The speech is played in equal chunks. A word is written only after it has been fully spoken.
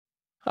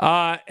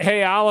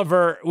Hey,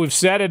 Oliver, we've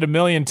said it a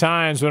million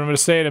times, but I'm going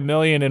to say it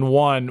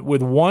 1,000,001.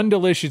 With one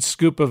delicious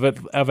scoop of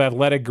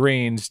Athletic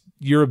Greens,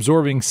 you're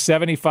absorbing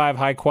 75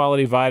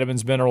 high-quality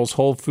vitamins, minerals,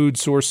 whole food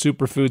source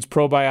superfoods,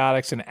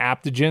 probiotics, and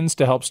adaptogens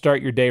to help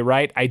start your day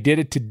right. I did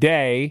it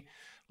today.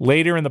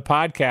 Later in the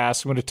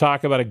podcast, I'm going to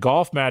talk about a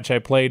golf match I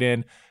played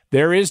in.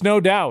 There is no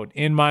doubt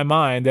in my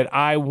mind that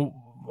I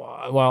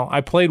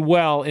played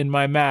well in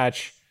my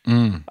match.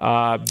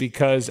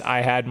 Because I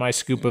had my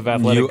scoop of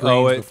Athletic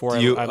Greens before I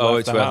left the house. You owe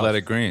it to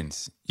Athletic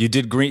Greens. You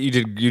did green. You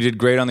did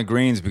great on the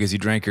greens because you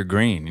drank your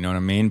green. You know what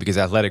I mean? Because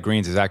Athletic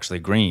Greens is actually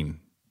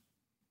green.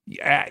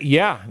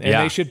 Yeah, and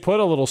they should put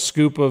a little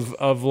scoop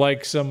of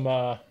like some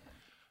of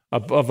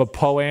a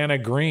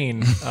Poana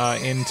green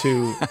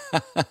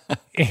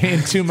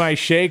into my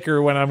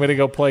shaker when I'm going to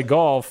go play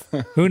golf.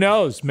 Who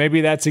knows? Maybe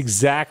that's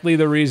exactly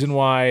the reason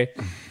why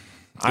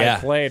I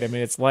played. I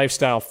mean, it's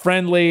lifestyle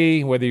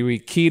friendly, whether you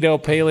eat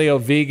keto, paleo,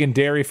 vegan,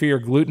 dairy-free, or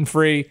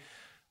gluten-free.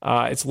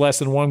 It's less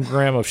than 1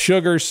 gram of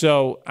sugar.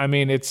 So, I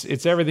mean,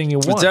 it's everything you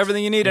want. It's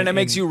everything you need, and it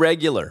makes you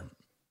regular.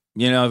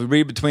 You know, if you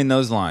read between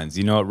those lines,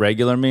 you know what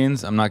regular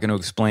means? I'm not going to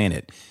explain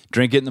it.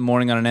 Drink it in the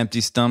morning on an empty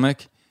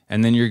stomach,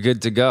 and then you're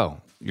good to go.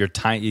 You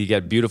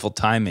get beautiful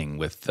timing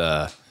with...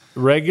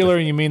 Regular,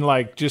 you mean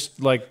like just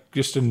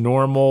a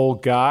normal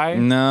guy?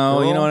 No,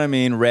 girl? You know what I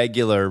mean?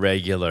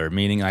 Regular,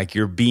 meaning like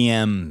your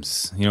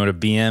BMs. You know what a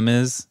BM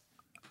is?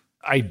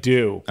 I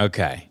do.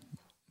 Okay.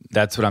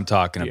 That's what I'm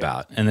talking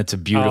about. And it's a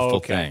beautiful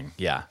thing.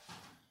 Yeah.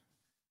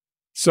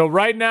 So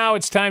right now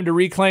it's time to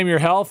reclaim your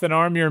health and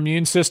arm your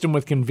immune system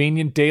with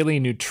convenient daily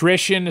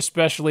nutrition,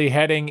 especially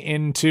heading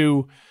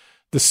into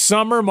the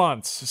summer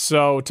months.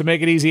 So to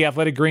make it easy,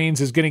 Athletic Greens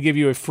is going to give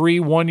you a free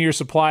 1-year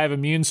supply of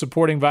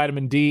immune-supporting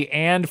vitamin D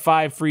and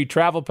 5 free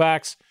travel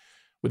packs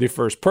with your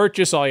first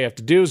purchase. All you have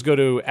to do is go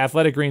to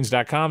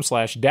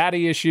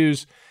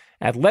athleticgreens.com/daddyissues,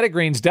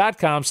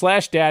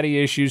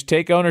 athleticgreens.com/daddyissues.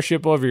 Take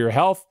ownership over your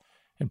health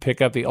and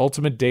pick up the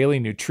ultimate daily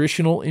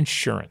nutritional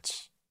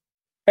insurance.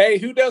 Hey,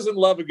 who doesn't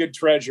love a good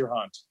treasure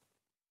hunt?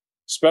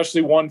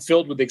 Especially one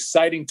filled with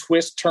exciting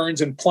twists,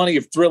 turns, and plenty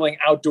of thrilling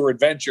outdoor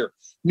adventure.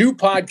 New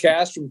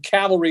podcast from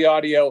Cavalry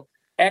Audio,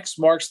 X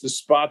Marks the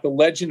Spot, The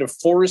Legend of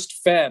Forrest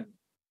Fenn,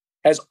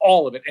 has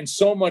all of it and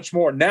so much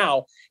more.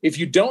 Now, if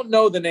you don't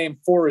know the name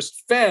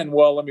Forrest Fenn,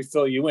 well, let me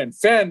fill you in.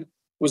 Fenn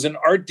was an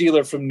art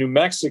dealer from New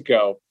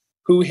Mexico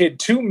who hid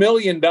 $2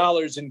 million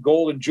in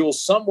gold and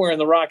jewels somewhere in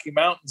the Rocky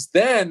Mountains.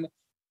 Then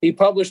he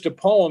published a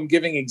poem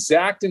giving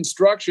exact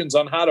instructions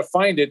on how to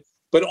find it,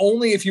 but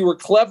only if you were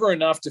clever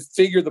enough to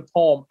figure the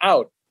poem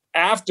out.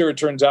 After, it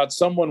turns out,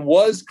 someone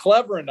was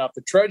clever enough.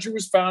 The treasure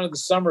was found in the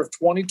summer of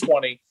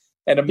 2020.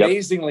 And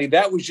amazingly,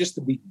 that was just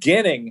the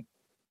beginning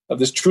of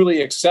this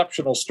truly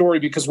exceptional story,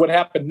 because what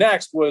happened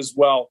next was,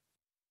 well,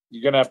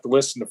 you're going to have to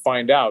listen to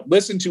find out.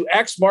 Listen to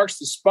X Marks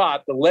the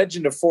Spot, The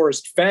Legend of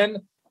Forrest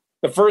Fenn,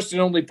 the first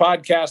and only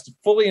podcast to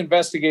fully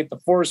investigate the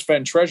Forrest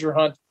Fenn treasure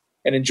hunt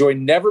and enjoy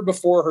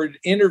never-before-heard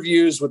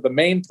interviews with the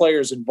main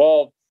players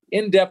involved,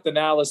 in-depth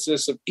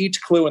analysis of each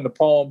clue in the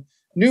poem,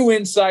 new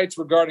insights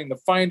regarding the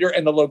finder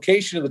and the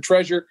location of the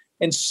treasure,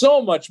 and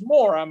so much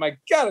more. Oh my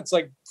God, it's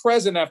like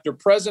present after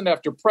present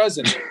after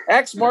present.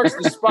 X Marks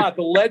the Spot,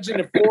 The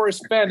Legend of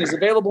Forrest Fenn is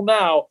available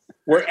now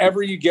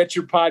wherever you get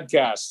your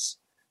podcasts.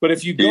 But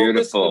if you go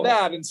listen to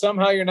that and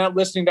somehow you're not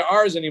listening to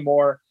ours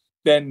anymore,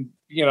 then,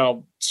 you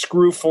know,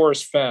 screw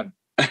Forrest Fenn.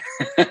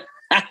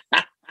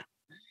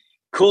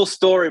 Cool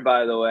story,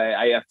 by the way.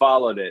 I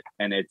followed it,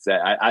 and it's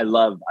I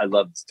love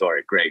the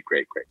story. Great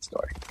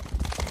story.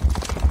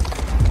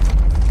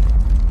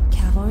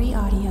 Cavalry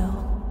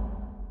Audio.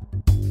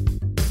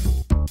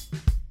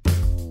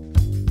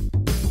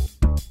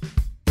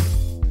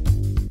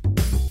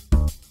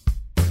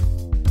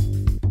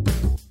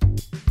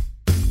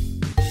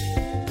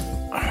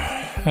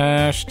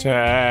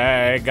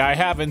 Hashtag, I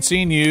haven't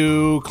seen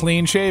you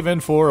clean shaven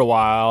for a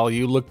while.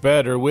 You look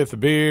better with a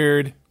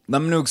beard.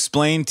 I'm going to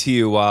explain to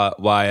you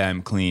why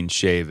I'm clean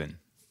shaven.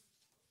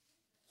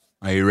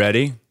 Are you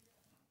ready?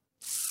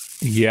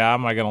 Yeah,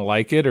 am I going to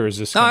like it, or is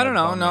this? No, I don't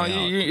know. No,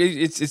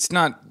 it's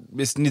not.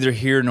 It's neither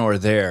here nor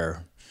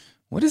there.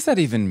 What does that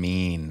even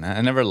mean?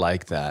 I never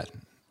liked that.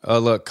 Oh,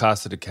 look,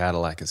 Casa de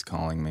Cadillac is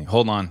calling me.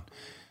 Hold on,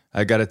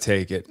 I got to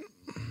take it.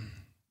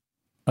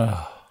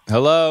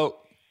 Hello,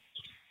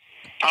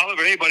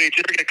 Oliver. Hey, buddy, it's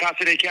Eric at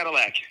Casa de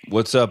Cadillac.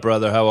 What's up,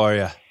 brother? How are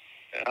you?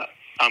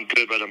 I'm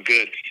good, brother. I'm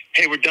good.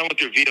 Hey, we're done with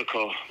your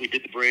vehicle. We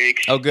did the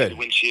brakes. Oh, good. The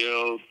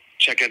windshield.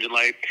 Check engine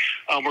light.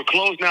 We're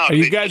closed now. Are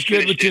you guys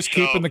good with just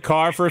keeping the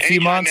car for a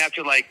few months?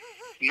 After like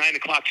 9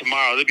 o'clock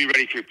tomorrow, they'll be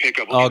ready for your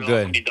pickup. We'll get it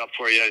all cleaned up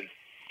for you.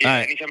 Yeah, all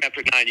right. Anytime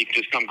after 9, you can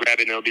just come grab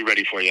it and it'll be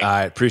ready for you. All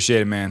right,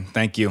 appreciate it, man.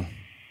 Thank you.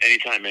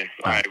 Anytime, man.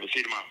 All right, we'll see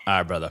you tomorrow. All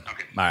right, brother.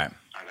 Okay. All right. Bye.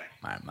 All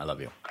right, I love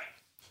you. Bye.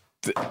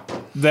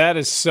 That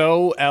is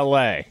so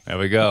LA. There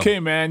we go. Okay,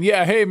 man.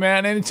 Yeah, hey,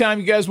 man. Anytime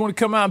you guys want to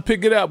come out and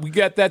pick it up, we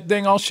got that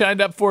thing all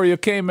shined up for you.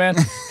 Okay, man.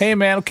 Hey,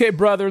 man. Okay,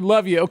 brother.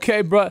 Love you.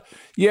 Okay, bro.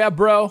 Yeah,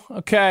 bro.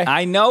 Okay.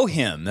 I know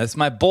him. That's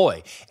my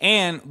boy.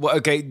 And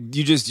okay,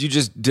 you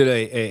just did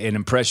an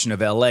impression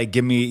of LA.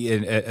 Give me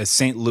a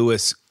St.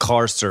 Louis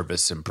car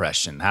service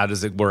impression. How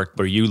does it work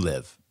where you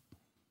live?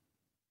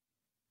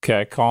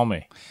 Okay, call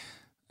me.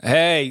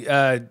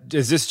 Hey,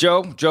 is this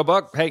Joe? Joe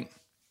Buck? Hey.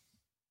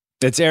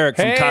 It's Eric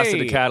from Casa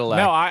de Cadillac.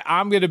 No,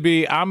 I'm gonna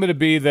be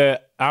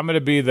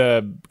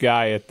the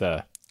guy at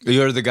the.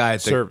 You're the guy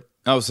at the. Serv-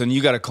 Oh, so then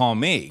you got to call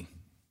me.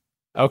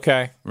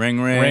 Okay.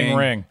 Ring, ring, Ring,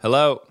 ring.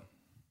 Hello.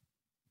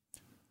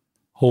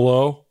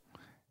 Hello.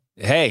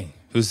 Hey,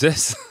 who's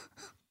this?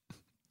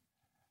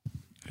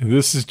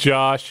 This is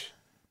Josh.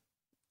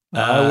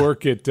 I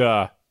work at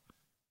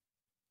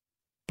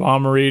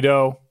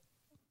Bommarito.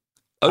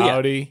 Oh yeah.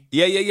 Audi.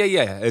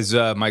 Yeah. Is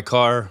my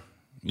car?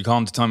 You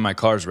calling to tell me my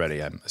car's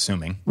ready? I'm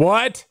assuming.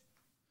 What?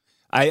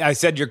 I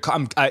said you're.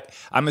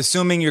 I'm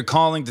assuming you're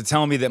calling to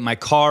tell me that my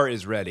car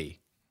is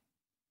ready.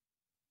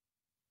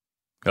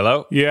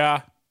 Hello?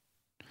 Yeah.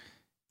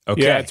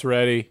 Okay. Yeah, it's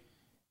ready.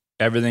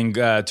 Everything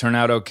turned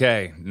out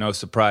okay. No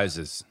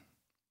surprises.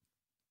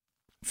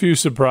 Few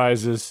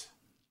surprises,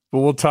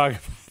 but we'll talk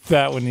about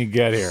that when you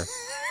get here.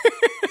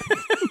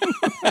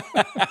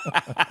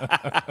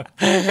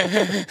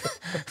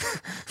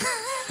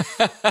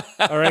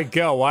 All right,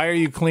 go. Why are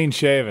you clean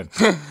shaven?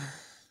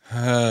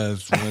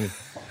 That's funny.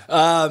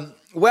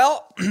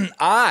 Well,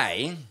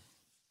 I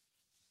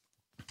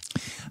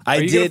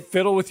Are you did. gonna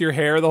fiddle with your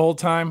hair the whole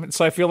time?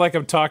 So I feel like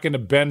I'm talking to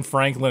Ben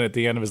Franklin at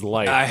the end of his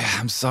life.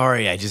 I'm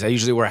sorry. I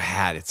usually wear a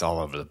hat. It's all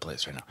over the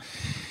place right now.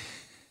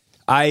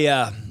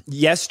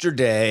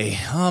 Yesterday,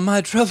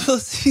 my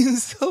troubles seem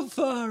so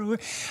far away.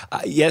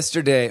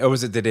 Yesterday, or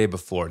was it the day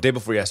before? Day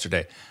before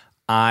yesterday,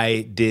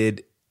 I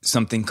did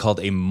something called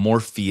a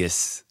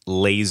Morpheus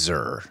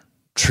laser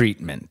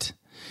treatment.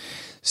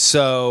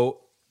 So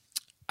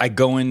I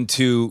go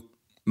into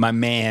my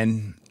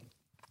man,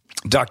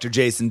 Dr.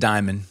 Jason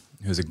Diamond,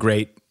 who's a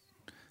great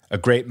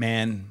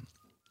man,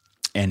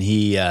 and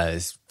he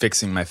is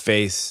fixing my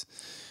face,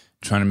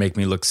 trying to make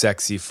me look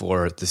sexy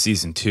for the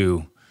season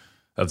 2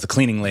 of The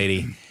Cleaning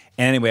Lady.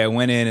 Anyway, I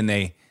went in and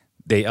they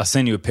I'll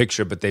send you a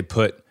picture, but they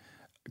put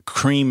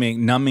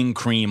numbing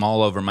cream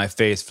all over my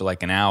face for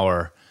like an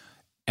hour,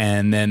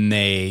 and then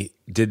they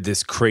did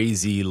this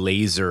crazy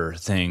laser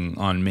thing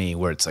on me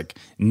where it's like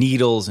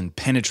needles and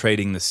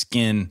penetrating the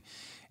skin,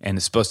 and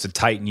it's supposed to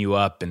tighten you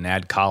up and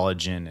add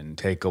collagen and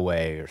take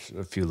away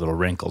a few little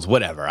wrinkles,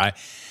 whatever.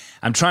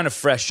 I'm trying to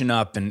freshen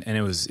up, and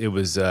it was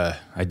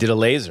I did a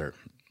laser.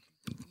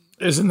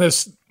 Isn't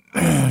this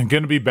going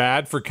to be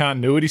bad for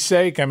continuity's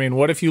sake? I mean,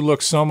 what if you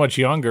look so much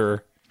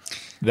younger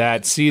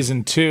that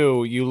season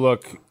 2 you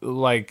look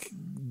like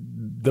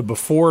the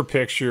before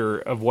picture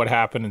of what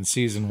happened in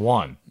season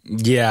 1?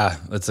 Yeah,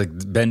 it's like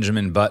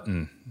Benjamin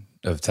Button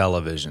of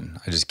television.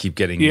 I just keep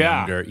getting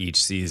younger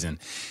each season.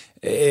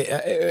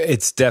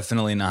 It's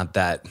definitely not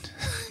that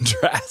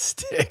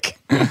drastic.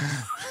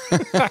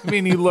 I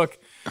mean, you look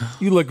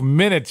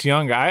minutes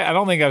younger. I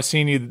don't think I've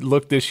seen you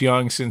look this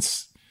young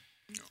since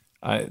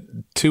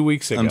 2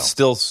 weeks ago. I'm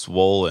still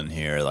swollen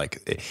here.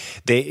 Like it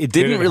didn't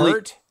Did it really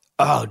hurt?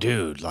 Oh,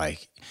 dude!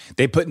 Like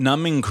they put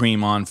numbing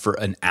cream on for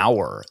an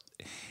hour,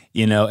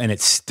 and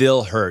it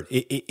still hurt.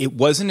 It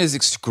wasn't as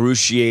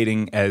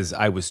excruciating as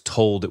I was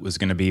told it was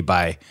going to be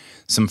by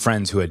some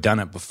friends who had done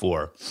it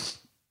before.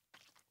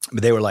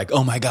 But they were like,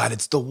 "Oh my God,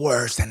 it's the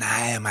worst!" And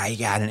my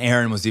God, and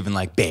Aaron was even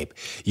like, "Babe,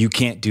 you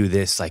can't do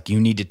this. Like, you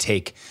need to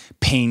take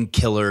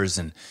painkillers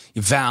and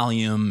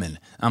Valium." And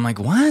I'm like,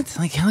 "What?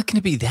 Like, how can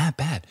it be that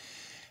bad?"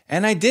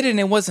 And I did it, and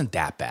it wasn't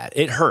that bad.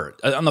 It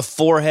hurt on the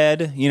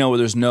forehead, where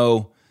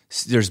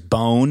there's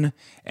bone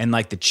and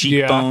like the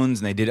cheekbones,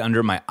 and they did it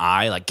under my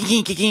eye, like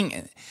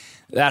king.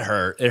 That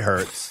hurt. It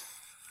hurts.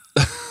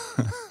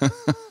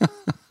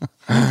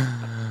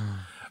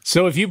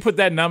 So if you put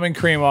that numbing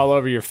cream all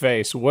over your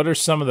face, what are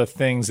some of the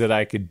things that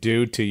I could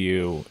do to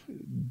you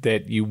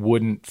that you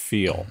wouldn't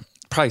feel?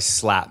 Probably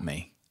slap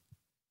me.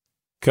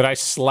 Could I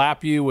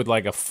slap you with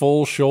like a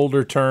full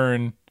shoulder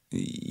turn?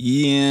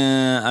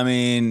 Yeah, I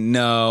mean,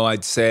 no,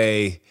 I'd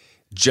say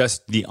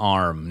just the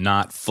arm,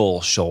 not full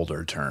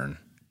shoulder turn.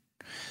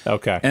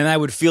 Okay. And I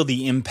would feel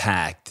the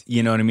impact,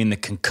 you know what I mean, the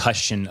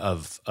concussion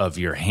of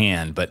your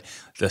hand, but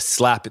the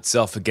slap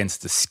itself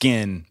against the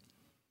skin,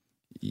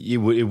 it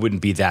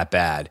wouldn't be that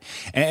bad.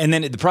 And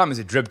then the problem is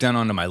it dripped down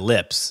onto my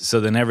lips,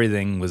 so then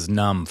everything was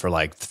numb for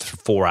like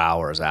 4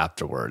 hours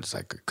afterwards.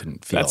 I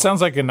couldn't feel. That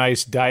sounds like a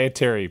nice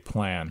dietary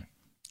plan.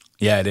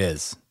 Yeah, it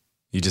is.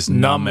 You just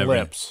numb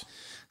lips.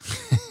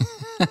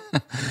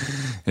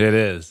 It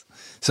is.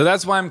 So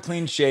that's why I'm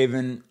clean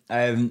shaven. I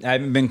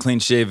haven't been clean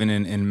shaven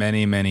in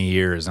many, many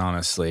years,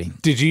 honestly.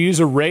 Did you use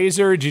a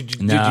razor? Did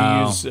you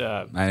use?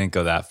 I didn't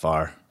go that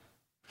far.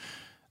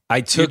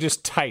 You're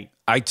just tight.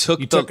 I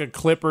took a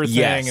clipper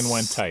thing and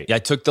went tight. Yeah, I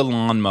took the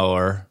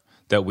lawnmower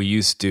that we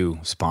used to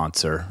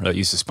sponsor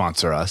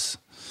us.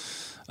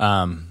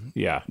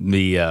 Yeah.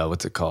 the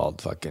what's it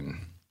called?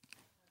 Fucking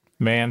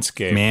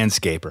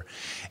Manscaper.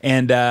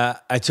 And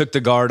I took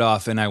the guard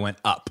off and I went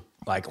up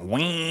like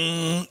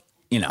wing,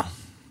 you know.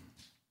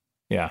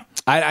 Yeah.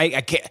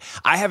 I can't.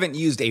 I haven't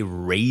used a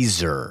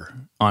razor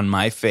on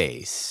my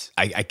face.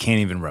 I can't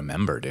even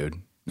remember,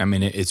 dude. I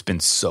mean, it's been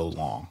so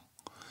long.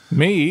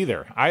 Me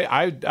either.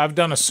 I've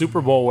done a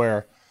Super Bowl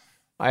where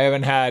I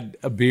haven't had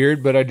a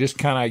beard, but I just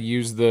kind of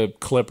use the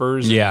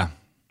clippers. Yeah.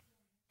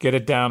 Get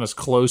it down as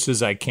close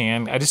as I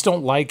can. I just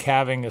don't like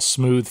having a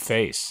smooth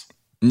face.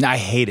 I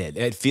hate it.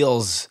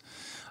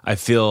 I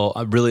feel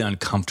really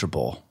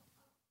uncomfortable.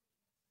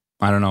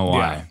 I don't know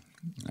why.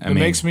 Yeah. It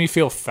makes me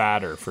feel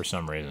fatter for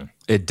some reason.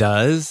 It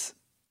does?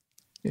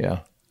 Yeah.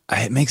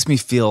 It makes me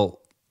feel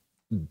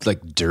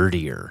like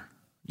dirtier,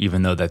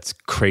 even though that's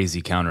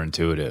crazy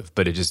counterintuitive,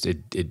 but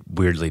it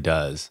weirdly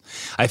does.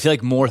 I feel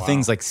like more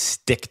things like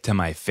stick to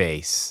my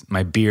face.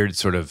 My beard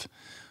sort of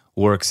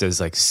works as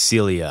like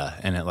cilia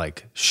and it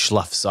like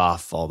sloughs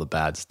off all the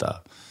bad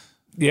stuff.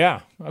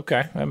 Yeah.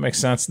 Okay. That makes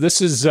sense.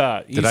 This is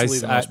easily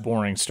the most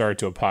boring start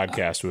to a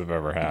podcast we've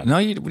ever had. No,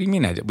 what do you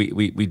mean?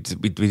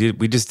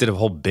 We just did a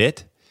whole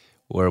bit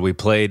where we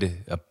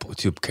played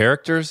two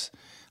characters.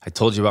 I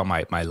told you about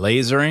my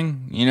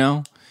lasering, you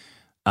know,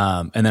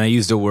 and then I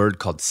used a word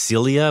called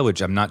cilia,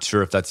 which I'm not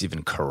sure if that's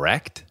even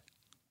correct.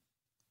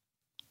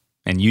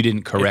 And you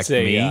didn't correct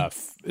me.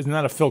 Isn't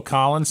that a Phil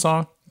Collins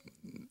song?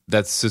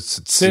 That's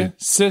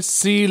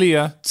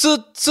Cecilia.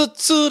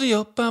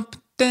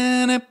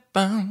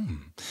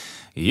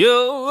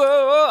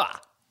 Yo.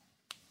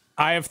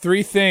 I have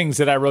 3 things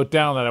that I wrote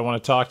down that I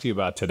want to talk to you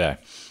about today.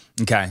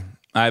 Okay.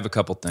 I have a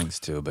couple things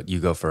too, but you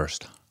go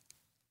first.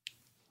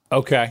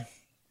 Okay.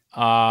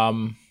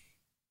 From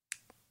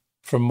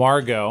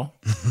Margot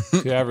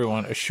to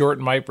everyone, a short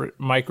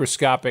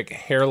microscopic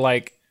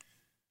hair-like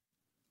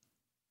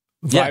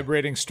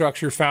vibrating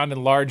structure found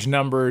in large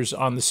numbers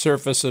on the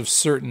surface of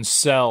certain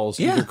cells,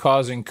 either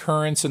causing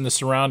currents in the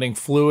surrounding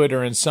fluid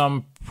or in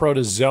some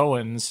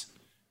protozoans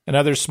and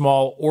other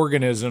small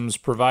organisms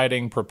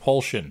providing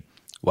propulsion.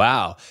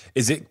 Wow.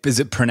 Is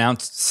it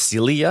pronounced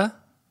cilia?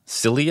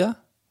 Cilia?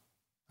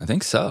 I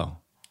think so.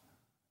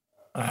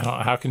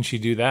 How can she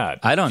do that?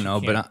 I don't know,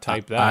 but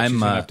type that. She's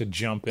gonna have to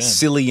jump in.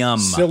 Cilium.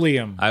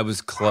 Cilium. I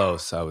was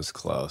close.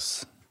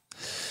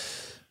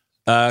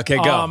 Okay,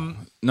 go.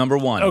 Number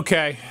 1.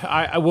 Okay,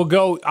 I will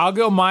go. I'll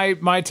go.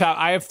 My top.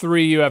 I have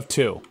 3. You have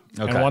 2.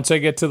 Okay. And once I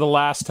get to the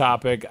last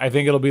topic, I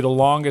think it'll be the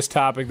longest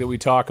topic that we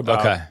talk about.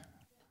 Okay.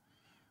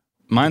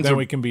 Then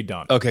we can be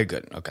done. Okay,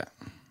 good. Okay.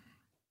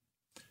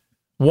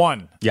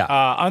 1. Yeah.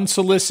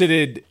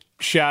 Unsolicited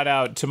shout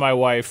out to my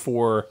wife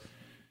for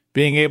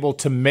being able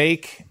to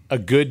make a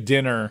good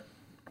dinner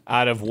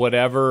out of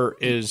whatever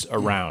is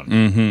around.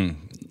 Mm-hmm.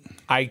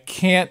 I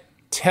can't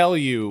tell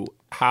you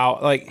how,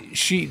 like,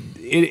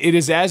 it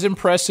is as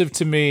impressive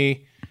to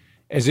me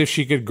as if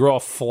she could grow a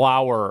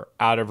flower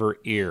out of her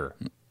ear.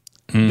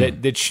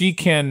 That she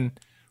can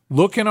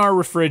look in our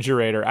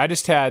refrigerator. I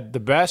just had the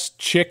best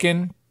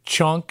chicken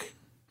chunk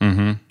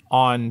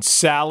on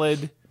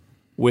salad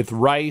with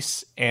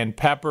rice and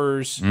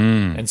peppers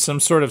and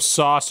some sort of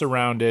sauce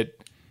around it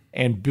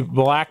and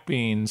black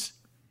beans.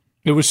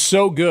 It was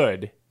so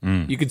good.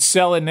 You could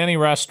sell it in any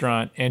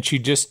restaurant, and she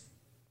just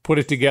put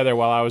it together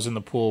while I was in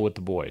the pool with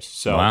the boys.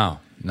 So wow,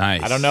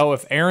 nice. I don't know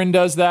if Aaron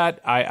does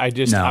that.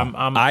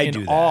 I'm in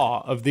do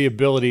awe of the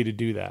ability to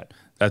do that.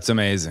 That's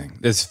amazing.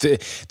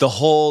 The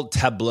whole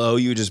tableau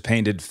you just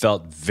painted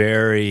felt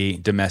very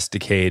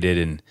domesticated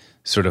and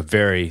sort of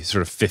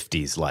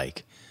 50s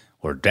like.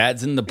 Where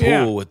dad's in the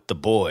pool with the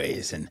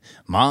boys and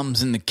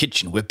mom's in the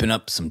kitchen whipping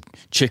up some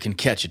chicken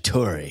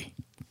cacciatore.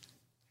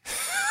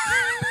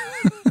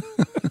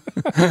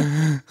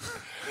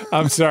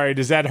 I'm sorry.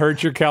 Does that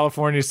hurt your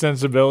California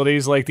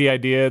sensibilities? Like the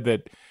idea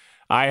that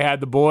I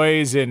had the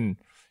boys and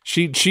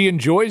she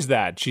enjoys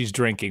that. She's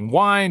drinking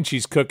wine.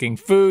 She's cooking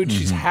food.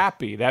 She's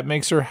happy. That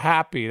makes her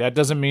happy. That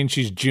doesn't mean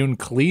she's June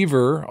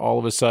Cleaver all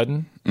of a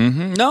sudden.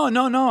 Mm-hmm.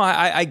 No.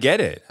 I get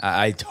it.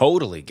 I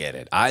totally get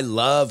it. I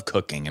love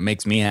cooking. It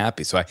makes me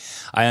happy. So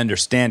I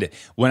understand it.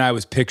 When I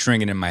was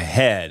picturing it in my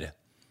head,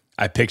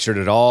 I pictured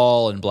it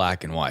all in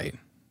black and white.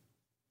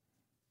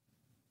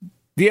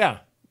 Yeah.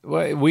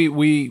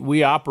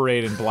 We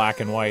operate in black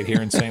and white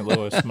here in St.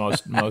 Louis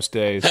most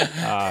days.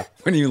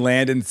 When you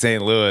land in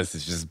St. Louis,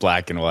 it's just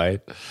black and white.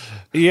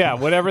 Yeah,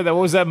 whatever. What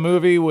was that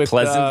movie with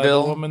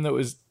Pleasantville? The woman that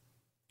was?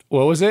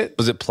 What was it?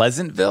 Was it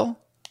Pleasantville?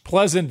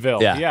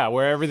 Pleasantville. Yeah. Yeah,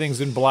 where everything's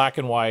in black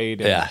and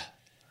white. And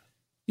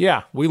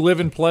Yeah, we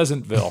live in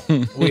Pleasantville.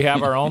 We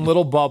have our own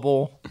little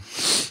bubble.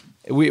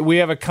 We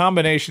have a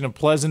combination of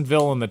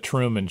Pleasantville and the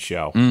Truman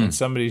Show, and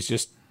somebody's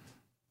just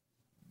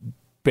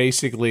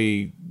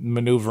basically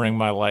maneuvering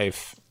my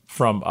life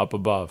from up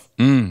above.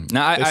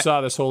 Now I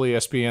saw this whole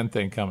ESPN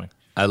thing coming.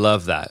 I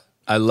love that.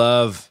 I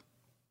love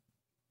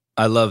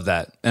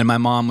that. And my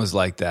mom was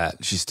like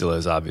that. She still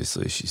is,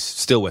 obviously. She's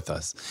still with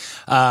us.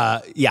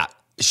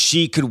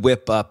 She could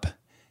whip up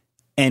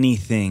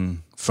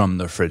anything from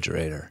the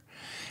refrigerator.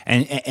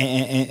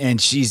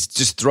 and she's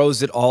just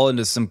throws it all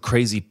into some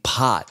crazy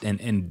pot,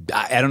 and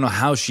I don't know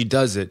how she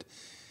does it.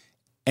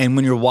 And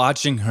when you're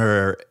watching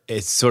her,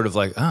 it's sort of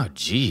like, oh,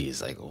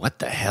 geez, like, what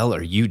the hell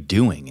are you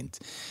doing? And,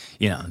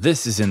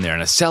 this is in there,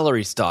 and a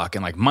celery stalk,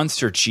 and like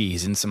Munster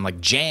cheese, and some like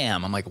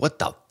jam. I'm like, what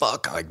the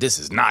fuck? Like, this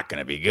is not going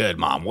to be good,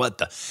 Mom. What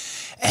the?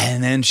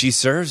 And then she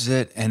serves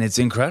it, and it's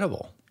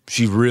incredible.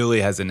 She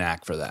really has a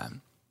knack for that.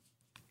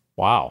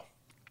 Wow.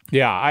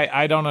 Yeah,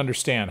 I don't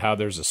understand how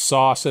there's a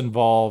sauce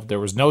involved. There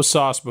was no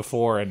sauce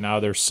before, and now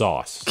there's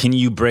sauce. Can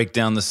you break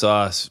down the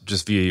sauce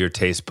just via your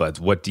taste buds?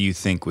 What do you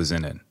think was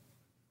in it?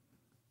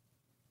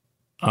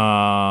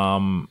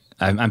 I'm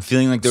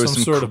feeling like there was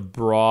some sort of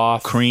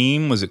broth.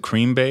 Cream? Was it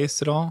cream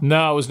based at all?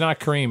 No, it was not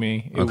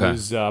creamy. It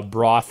was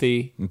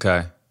brothy.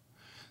 Okay.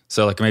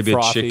 So like maybe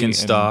a chicken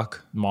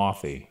stock?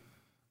 Mothy.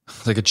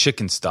 Like a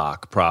chicken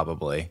stock,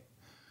 probably.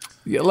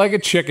 Yeah, like a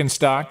chicken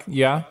stock,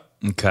 yeah.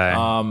 Okay.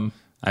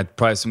 I'd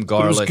probably some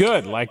garlic. It was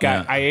good. Like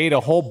I ate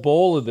a whole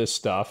bowl of this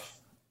stuff.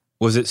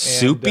 Was it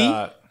soupy?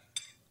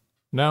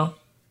 No.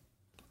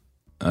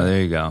 Oh,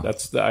 there you go.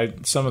 That's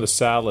some of the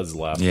salads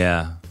left.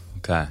 Yeah.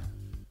 Okay.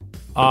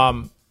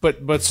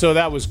 But so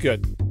that was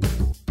good.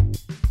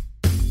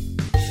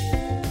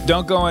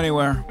 Don't go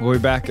anywhere. We'll be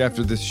back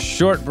after this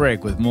short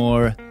break with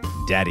more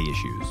daddy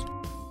issues.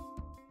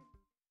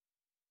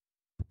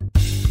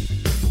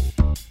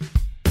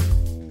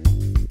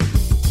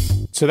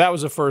 So that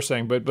was the first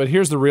thing, but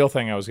here's the real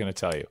thing I was going to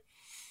tell you.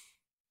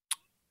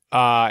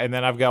 And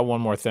then I've got one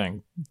more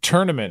thing.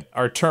 Tournament.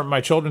 My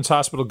children's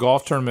hospital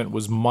golf tournament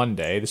was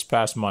Monday. This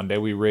past Monday,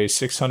 we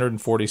raised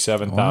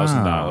 $647,000.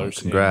 Wow.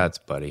 Congrats,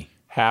 buddy.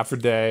 Half a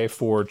day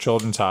for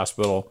Children's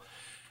Hospital.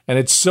 And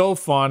it's so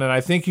fun, and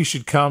I think you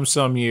should come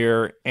some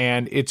year.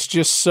 And it's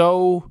just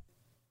so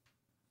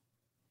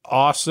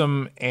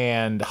awesome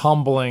and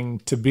humbling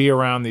to be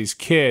around these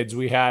kids.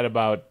 We had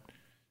about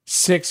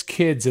 6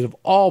 kids that have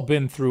all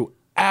been through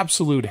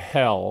absolute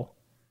hell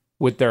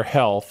with their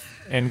health.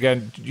 And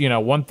again,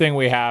 one thing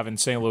we have in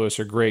St. Louis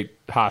are great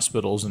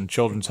hospitals, and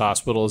Children's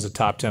Hospital is a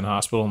top 10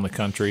 hospital in the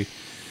country.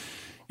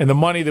 And the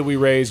money that we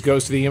raise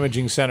goes to the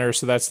imaging center,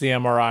 so that's the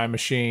MRI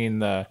machine,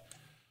 the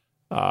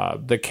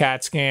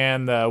CAT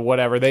scan, the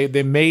whatever.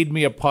 They made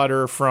me a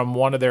putter from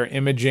one of their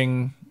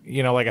imaging,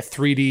 like a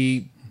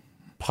 3D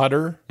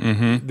putter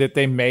that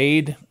they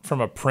made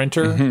from a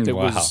printer.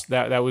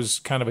 That was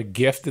kind of a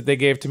gift that they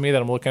gave to me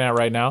that I'm looking at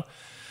right now.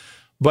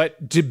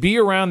 But to be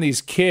around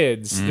these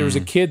kids, there was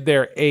a kid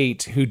there,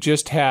 8, who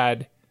just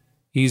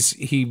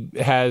he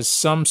has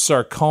some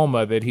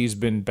sarcoma that he's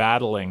been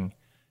battling.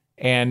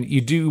 And you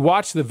do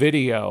watch the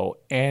video,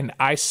 and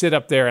I sit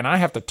up there and I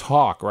have to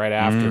talk right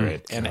after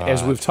it. And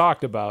as we've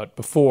talked about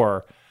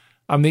before,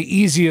 I'm the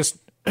easiest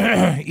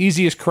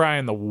cry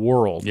in the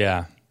world.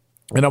 Yeah.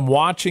 And I'm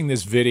watching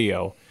this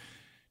video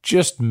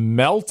just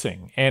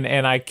melting,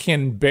 and I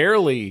can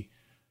barely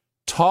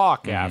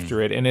talk after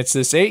it. And it's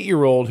this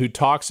 8-year-old who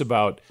talks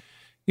about,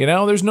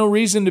 there's no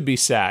reason to be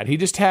sad. He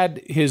just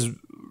had his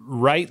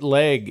right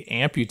leg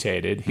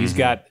amputated. He's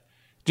got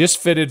just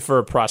fitted for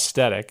a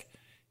prosthetic.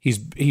 He's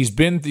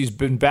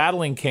been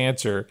battling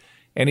cancer,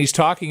 and he's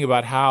talking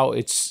about how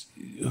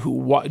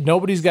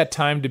nobody's got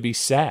time to be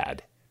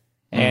sad.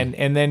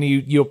 And then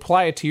you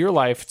apply it to your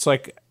life. It's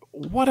like,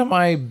 what am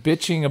I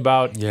bitching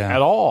about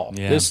at all?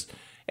 Yeah.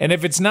 And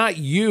if it's not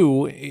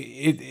you,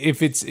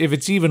 if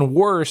it's even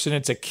worse and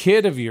it's a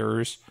kid of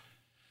yours,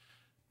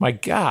 my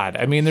God,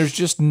 I mean, there's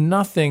just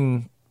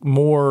nothing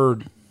more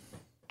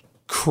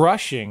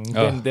crushing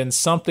than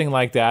something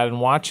like that.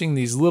 And watching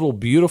these little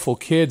beautiful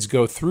kids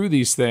go through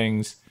these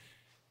things,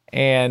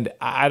 and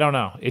I don't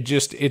know,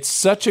 it's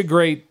such a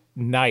great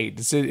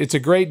night. It's a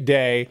great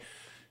day.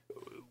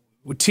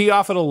 We tee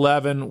off at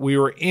 11. We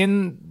were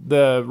in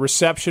the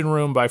reception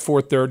room by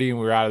 4:30, and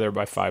we were out of there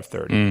by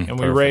 5:30. And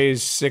we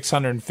raised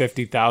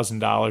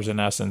 $650,000 in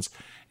essence.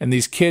 And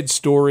these kids'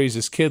 stories,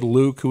 this kid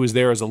Luke, who was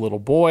there as a little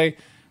boy,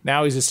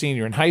 now he's a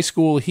senior in high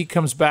school. He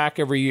comes back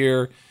every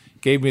year,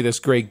 gave me this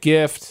great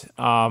gift.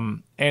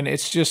 And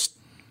it's just,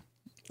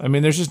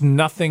 there's just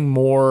nothing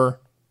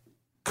more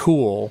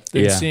cool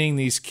than seeing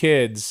these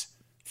kids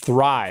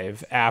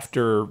thrive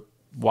after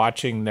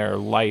watching their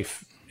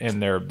life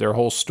and their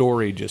whole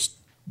story just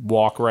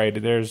walk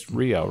right. There's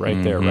Rio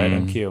right there, right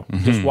on cue.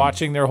 Just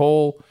watching their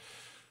whole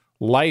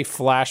life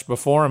flash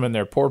before them and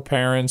their poor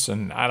parents.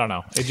 And I don't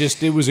know.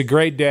 It was a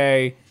great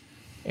day.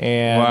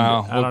 And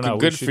wow. I don't know.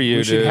 Good for you,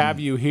 we should have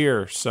you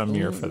here some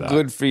year for that.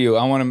 Good for you.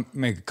 I want to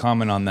make a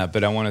comment on that,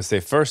 but I want to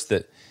say first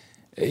that,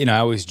 I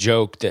always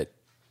joke that,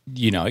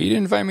 you didn't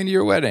invite me to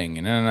your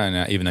wedding.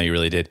 No, even though you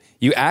really did.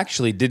 You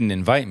actually didn't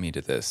invite me to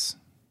this.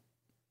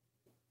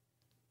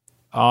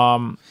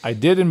 I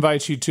did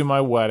invite you to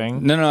my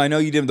wedding. No, I know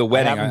you did the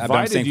wedding. I have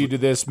invited you to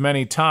this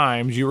many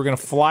times. You were going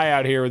to fly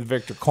out here with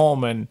Victor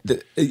Coleman.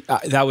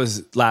 That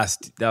was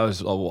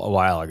a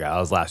while ago. That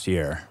was last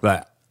year.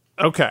 But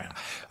okay,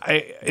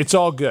 it's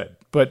all good.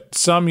 But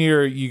some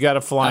year you got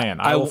to fly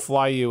in. I will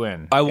fly you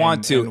in. I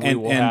want to, and we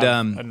will have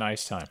a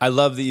nice time. I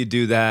love that you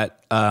do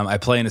that. I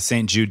play in a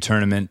St. Jude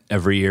tournament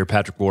every year,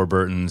 Patrick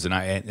Warburton's,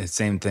 and the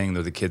same thing.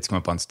 The kids come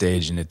up on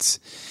stage, and it's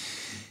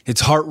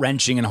heart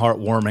wrenching and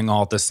heartwarming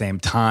all at the same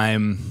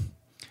time.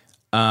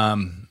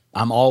 I'm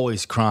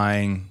always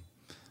crying.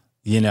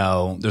 You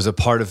know, there's a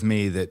part of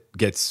me that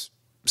gets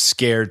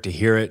scared to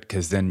hear it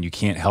because then you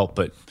can't help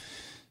but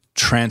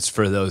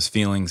transfer those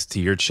feelings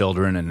to your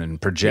children and then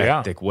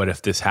project like, what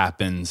if this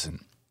happens?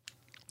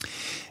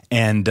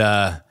 And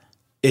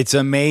it's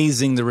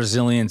amazing the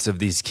resilience of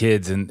these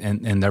kids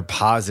and their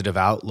positive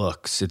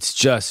outlooks. It's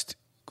just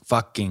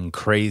fucking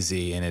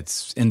crazy, and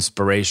it's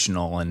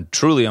inspirational and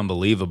truly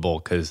unbelievable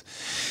because,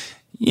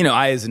 you know,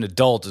 I as an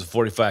adult, as a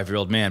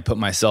 45-year-old man, put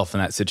myself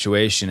in that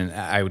situation and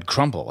I would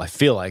crumble. I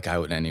feel like I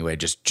would anyway,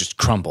 just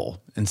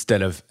crumble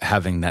instead of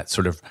having that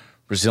sort of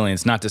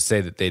resilience. Not to say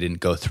that they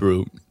didn't go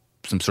through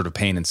some sort of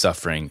pain and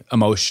suffering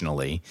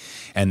emotionally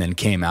and then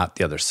came out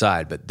the other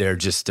side, but their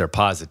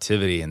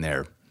positivity and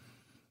their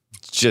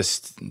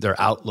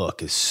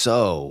outlook is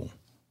so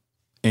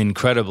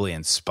incredibly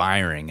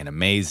inspiring and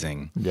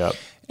amazing. Yep.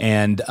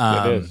 And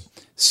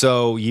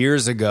so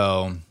years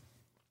ago,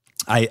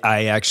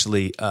 I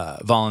actually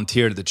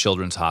volunteered at the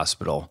Children's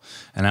Hospital,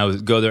 and I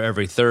would go there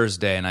every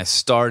Thursday, and I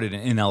started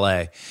in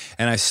LA,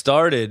 and I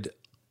started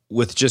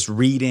with just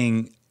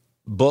reading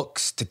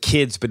books to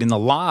kids, but in the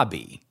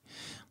lobby.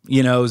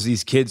 You know, it was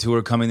these kids who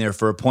were coming there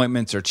for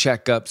appointments or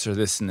checkups or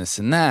this and this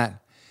and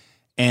that.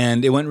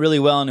 And it went really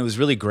well and it was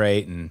really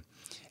great. And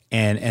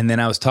then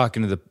I was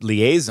talking to the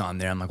liaison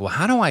there. I'm like, well,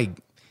 how do I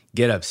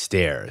get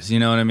upstairs? You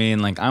know what I mean?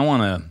 Like, I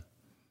want to.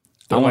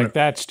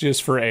 That's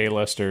just for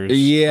A-listers.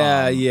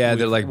 Yeah, yeah.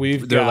 They're like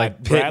Pitt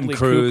Bradley and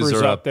Cruz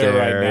Cooper's are up there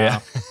right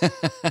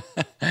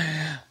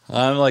now.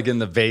 I'm like in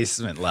the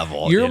basement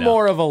level. You're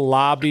more of a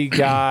lobby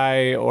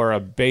guy or a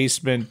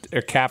basement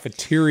or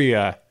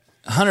cafeteria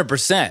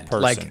 100%.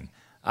 Like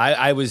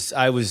I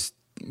was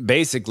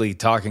basically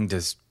talking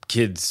to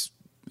kids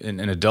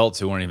and adults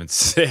who weren't even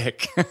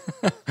sick.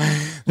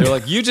 They're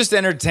like, you just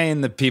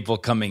entertain the people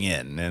coming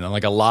in, and I'm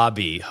like a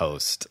lobby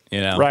host,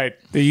 you know? Right.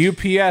 The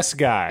UPS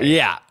guy.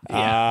 Yeah.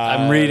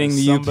 I'm reading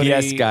the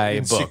UPS guy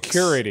in books.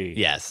 Security.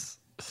 Yes.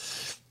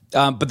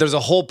 But there's a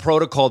whole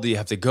protocol that you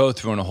have to go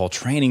through and a whole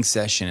training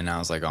session, and I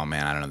was like, oh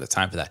man, I don't have the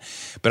time for that.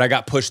 But I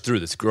got pushed through.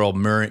 This girl,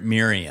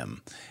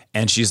 Miriam.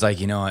 And she's like,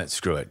 you know what?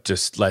 Screw it.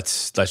 Just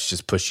let's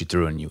just push you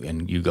through,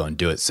 and you go and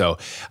do it. So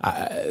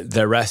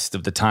the rest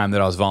of the time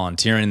that I was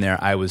volunteering there,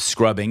 I was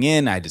scrubbing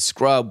in. I had to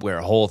scrub,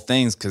 wear whole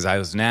things, because I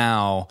was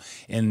now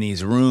in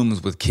these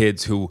rooms with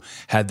kids who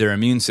had their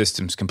immune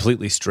systems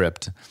completely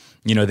stripped.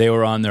 You know, they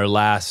were on their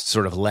last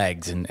sort of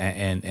legs,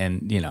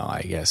 and you know,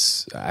 I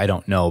guess I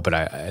don't know, but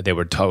I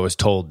was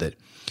told that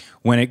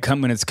when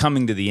it's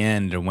coming to the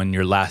end, or when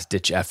your last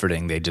ditch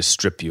efforting, they just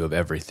strip you of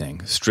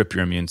everything, strip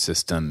your immune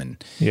system,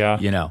 and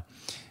you know,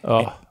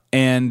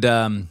 and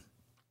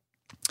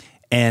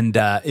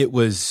it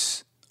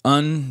was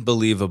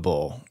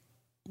unbelievable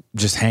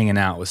just hanging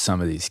out with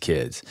some of these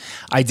kids.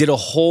 I did a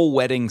whole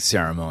wedding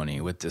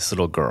ceremony with this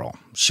little girl.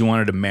 She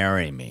wanted to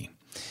marry me.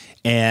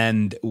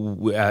 And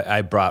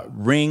I brought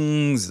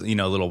rings, you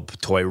know, little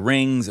toy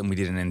rings, and we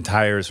did an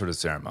entire sort of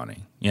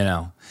ceremony, you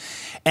know.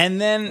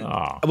 And then,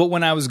 but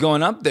when I was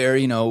going up there,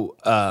 you know,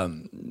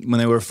 when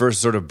they were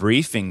first sort of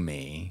briefing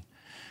me,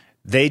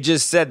 they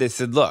said,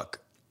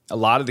 look, a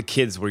lot of the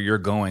kids where you're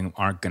going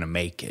aren't going to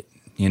make it.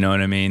 You know what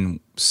I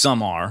mean?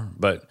 Some are,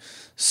 but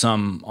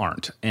some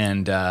aren't.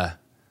 And,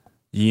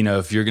 you know,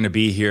 if you're going to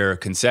be here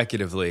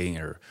consecutively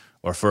or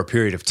for a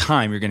period of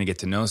time, you're going to get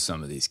to know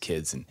some of these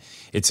kids. And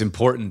it's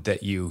important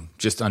that you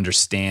just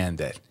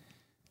understand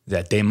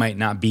that they might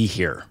not be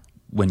here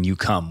when you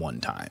come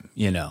one time,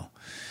 you know.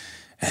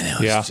 And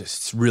it was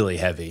just really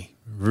heavy,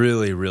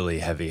 really, really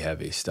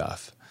heavy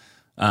stuff.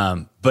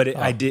 But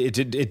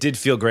it did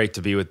feel great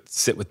to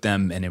sit with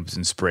them, and it was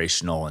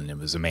inspirational, and it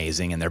was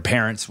amazing. And their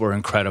parents were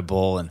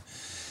incredible. And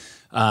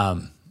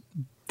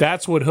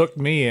that's what hooked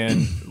me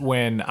in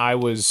when I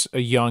was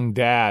a young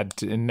dad,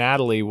 and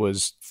Natalie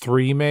was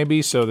 3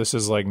 maybe. So this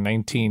is like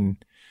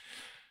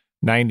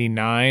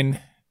 1999.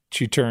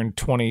 She turned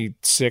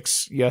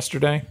 26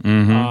 yesterday.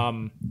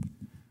 Mm-hmm.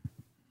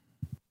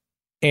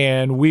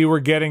 And we were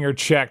getting her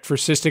checked for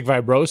cystic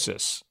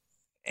fibrosis.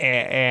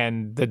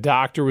 And the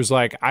doctor was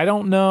like, I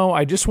don't know.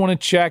 I just want to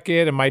check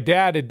it. And my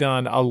dad had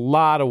done a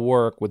lot of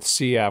work with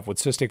CF, with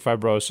cystic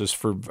fibrosis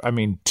for,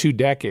 2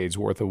 decades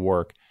worth of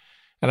work.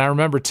 And I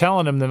remember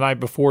telling him the night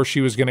before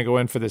she was going to go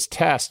in for this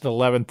test at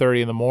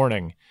 11:30 in the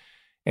morning.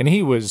 And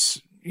he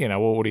was, you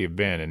know, what would he have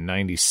been in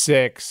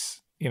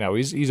 96? You know,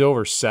 he's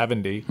over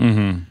 70.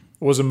 Mm-hmm.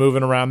 Wasn't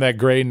moving around that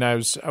great. And I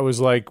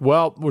was like,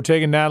 well, we're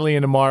taking Natalie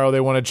in tomorrow. They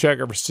want to check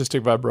her for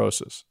cystic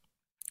fibrosis.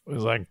 I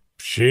was like,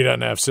 she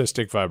doesn't have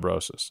cystic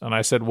fibrosis. And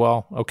I said,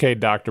 well, okay,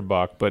 Dr.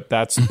 Buck, but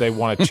they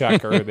want to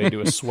check her. They do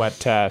a sweat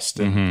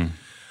test. And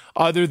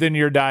other than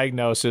your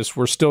diagnosis,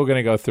 we're still going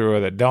to go through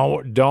with it.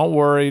 Don't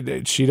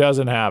worry. She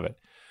doesn't have it.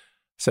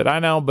 said, I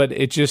know, but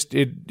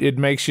it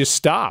makes you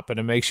stop and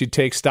it makes you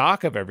take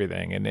stock of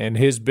everything. And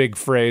his big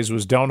phrase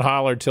was, don't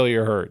holler till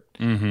you're hurt.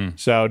 Mm-hmm.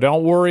 So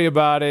don't worry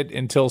about it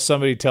until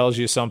somebody tells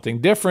you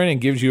something different and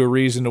gives you a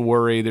reason to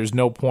worry. There's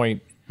no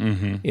point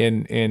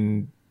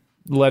in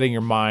letting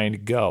your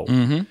mind go.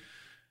 Mm-hmm.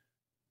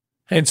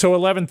 And so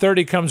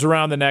 11:30 comes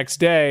around the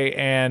next day,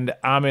 and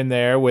I'm in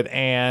there with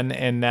Ann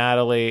and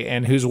Natalie,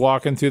 and who's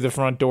walking through the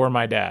front door?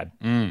 My dad.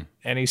 And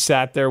he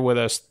sat there with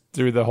us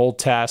through the whole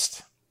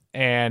test,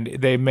 and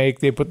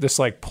they put this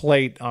like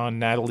plate on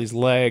Natalie's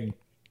leg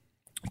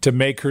to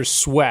make her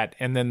sweat,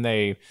 and then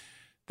they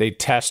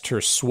test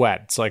her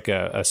sweat. It's like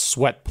a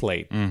sweat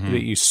plate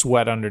that you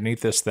sweat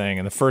underneath this thing.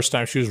 And the first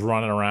time she was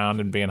running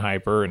around and being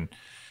hyper, and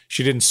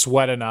she didn't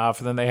sweat enough,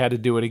 and then they had to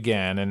do it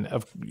again. And,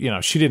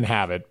 she didn't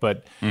have it.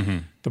 But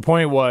the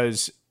point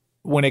was,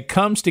 when it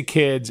comes to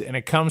kids and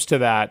it comes to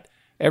that,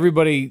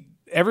 everybody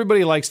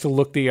likes to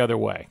look the other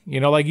way.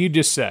 Like you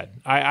just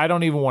said, I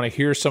don't even want to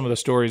hear some of the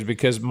stories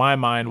because my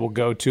mind will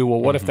go to, well,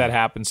 what if that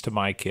happens to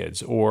my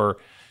kids? Or,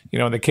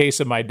 in the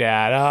case of my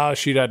dad, oh,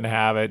 she doesn't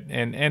have it.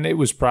 And it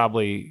was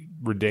probably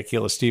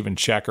ridiculous to even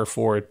check her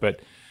for it.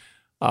 But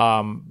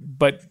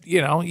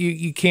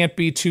you can't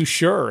be too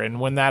sure. And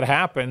when that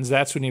happens,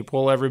 that's when you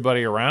pull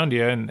everybody around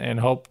you and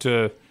hope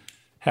to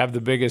have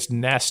the biggest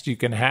nest you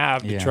can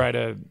have to try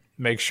to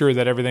make sure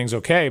that everything's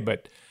okay.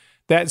 But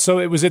so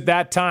it was at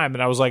that time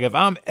that I was like, if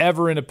I'm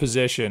ever in a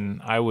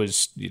position, I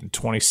was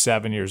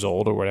 27 years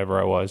old or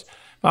whatever I was,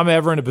 if I'm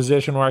ever in a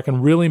position where I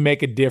can really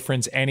make a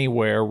difference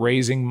anywhere,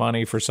 raising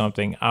money for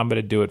something, I'm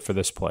going to do it for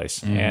this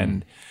place.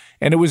 And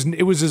it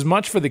was as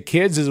much for the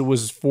kids as it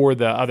was for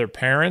the other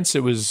parents.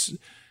 It was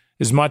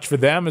as much for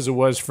them as it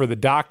was for the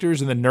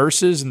doctors and the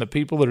nurses and the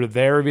people that are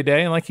there every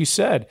day. And like you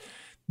said,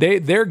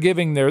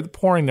 they're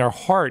pouring their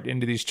heart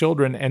into these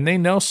children, and they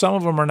know some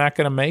of them are not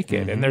going to make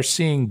it. And they're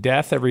seeing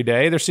death every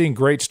day. They're seeing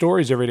great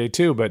stories every day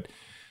too, but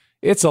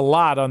it's a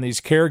lot on these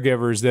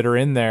caregivers that are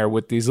in there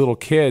with these little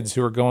kids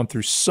who are going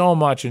through so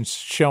much and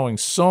showing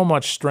so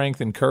much strength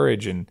and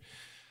courage. And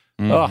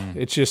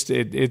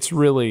it's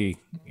really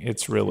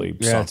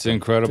something. It's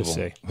incredible. To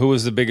see. Who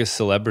was the biggest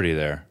celebrity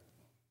there?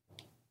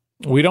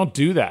 We don't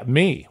do that.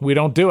 We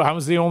don't do it. I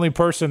was the only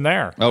person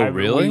there. Oh,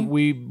 really?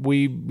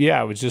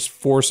 It was just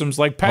foursomes.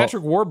 Like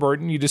Patrick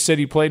Warburton, you just said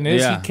he played in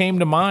his. Yeah. He came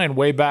to mind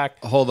way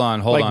back. Hold on,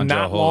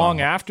 not Joe,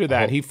 long after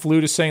that, he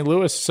flew to St.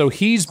 Louis. So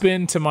he's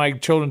been to my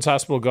Children's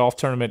Hospital golf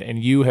tournament,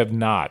 and you have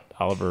not,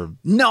 Oliver.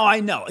 No,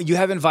 I know. You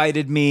have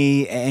invited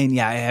me, and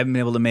I haven't been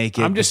able to make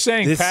it. I'm just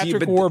saying,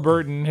 Patrick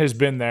Warburton has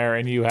been there,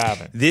 and you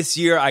haven't. This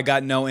year, I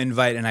got no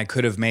invite, and I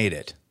could have made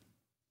it.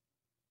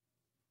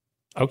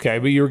 Okay,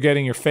 but you were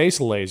getting your face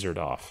lasered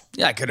off.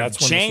 Yeah, I could have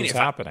changed. When this was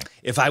happening.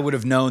 If I would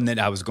have known that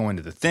I was going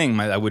to the thing,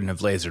 I wouldn't have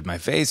lasered my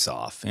face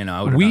off.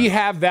 We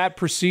have that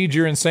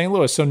procedure in St.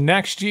 Louis. So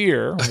next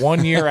year,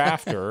 1 year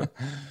after,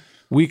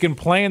 we can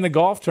play in the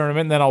golf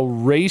tournament, and then I'll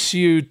race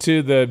you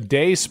to the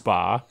day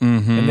spa,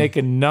 and they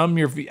can numb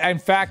your feet. In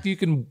fact, you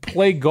can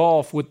play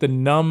golf with the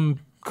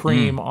numb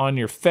cream on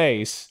your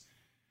face.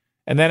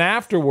 And then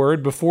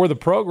afterward, before the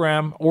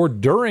program or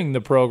during the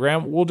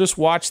program, we'll just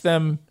watch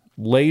them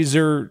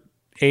laser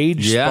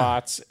age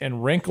spots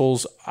and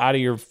wrinkles out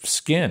of your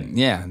skin.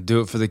 Yeah,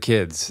 do it for the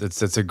kids.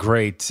 That's a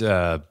great message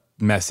to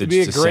send. It'd be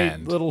a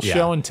great little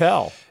show and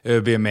tell. It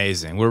would be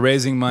amazing. We're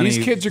raising money.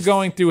 These kids are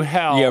going through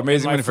hell. Yeah, I'm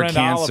raising money for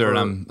cancer, Oliver,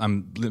 and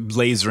I'm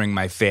lasering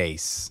my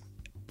face.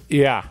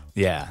 Yeah.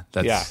 Yeah.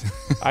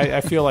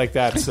 I feel like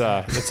that's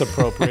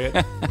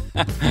appropriate.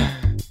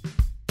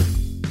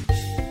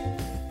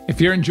 If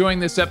you're enjoying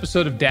this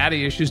episode of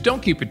Daddy Issues,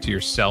 don't keep it to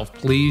yourself.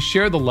 Please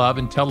share the love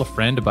and tell a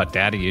friend about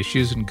Daddy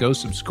Issues, and go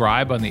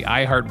subscribe on the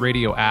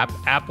iHeartRadio app,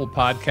 Apple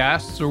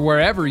Podcasts, or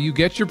wherever you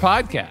get your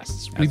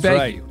podcasts. We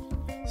beg you.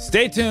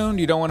 Stay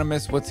tuned. You don't want to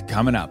miss what's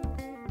coming up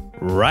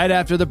right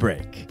after the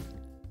break.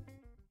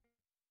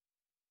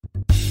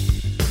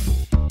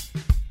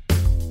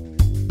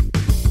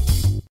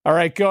 All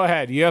right, go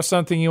ahead. You have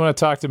something you want to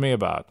talk to me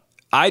about?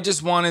 I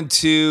just wanted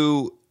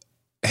to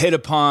hit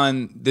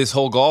upon this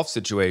whole golf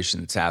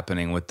situation that's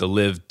happening with the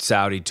Live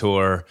Saudi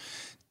Tour.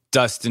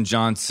 Dustin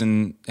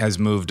Johnson has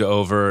moved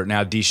over.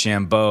 Now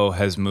DeChambeau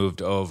has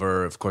moved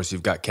over. Of course,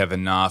 you've got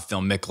Kevin Na. Phil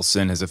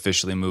Mickelson has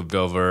officially moved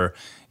over,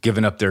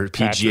 given up their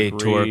PGA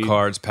Tour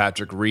cards.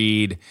 Patrick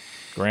Reed.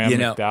 Graham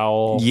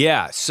McDowell.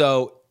 Yeah.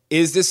 So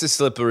is this a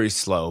slippery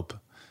slope?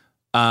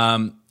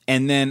 And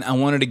then I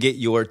wanted to get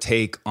your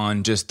take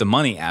on just the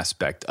money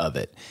aspect of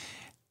it.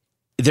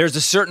 There's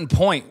a certain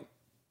point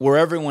where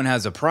everyone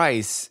has a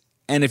price,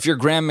 and if you're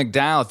Graham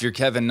McDowell, if you're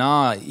Kevin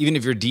Na, even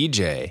if you're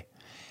DJ,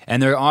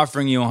 and they're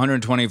offering you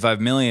 $125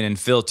 million and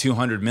Phil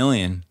 $200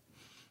 million,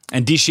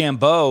 and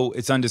DeChambeau,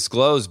 it's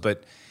undisclosed,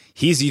 but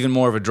he's even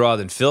more of a draw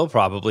than Phil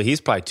probably. He's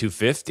probably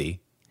 $250.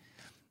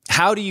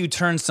 How do you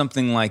turn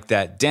something like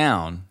that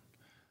down?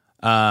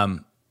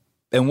 And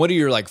what are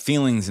your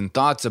feelings and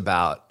thoughts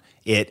about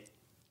it?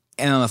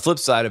 And on the flip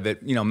side of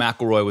it,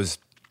 McIlroy was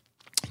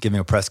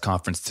giving a press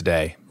conference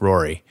today,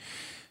 Rory,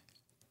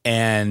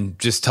 and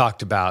just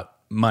talked about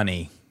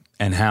money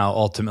and how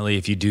ultimately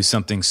if you do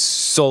something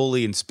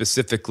solely and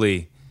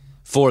specifically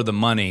for the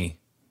money,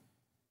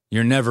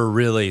 you're never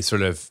really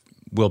sort of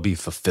will be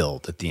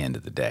fulfilled at the end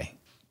of the day.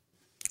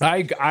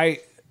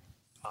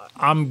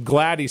 I'm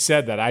glad he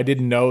said that. I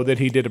didn't know that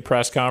he did a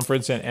press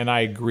conference, and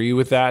I agree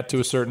with that to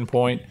a certain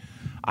point.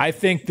 I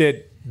think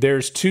that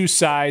there's two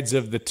sides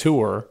of the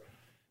tour.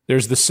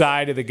 There's the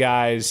side of the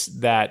guys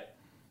that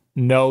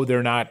know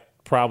they're not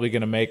probably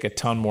going to make a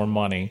ton more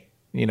money.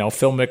 You know,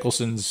 Phil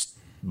Mickelson's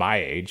my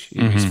age.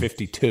 He's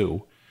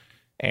 52.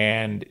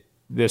 And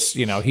this,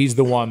 you know, he's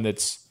the one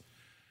that's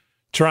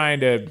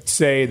trying to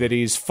say that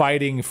he's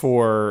fighting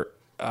for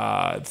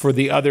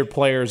the other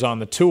players on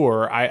the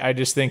tour. I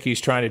just think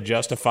he's trying to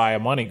justify a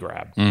money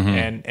grab.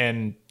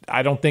 And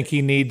I don't think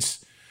he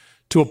needs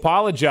to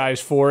apologize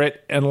for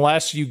it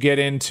unless you get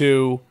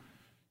into,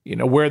 you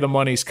know, where the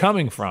money's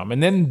coming from.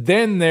 And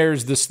then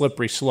there's the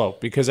slippery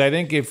slope, because I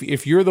think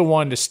if you're the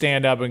one to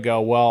stand up and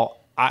go, well,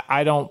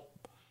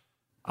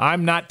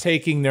 I'm not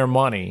taking their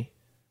money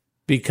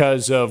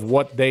because of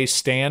what they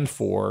stand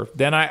for,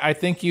 then I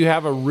think you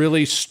have a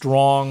really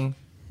strong,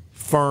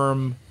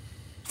 firm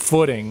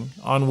footing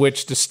on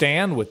which to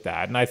stand with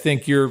that. And I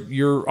think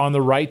you're on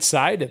the right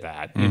side of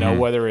that, you know,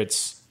 whether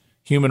it's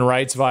human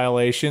rights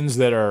violations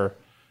that are,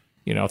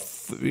 you know,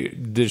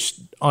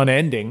 just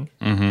unending.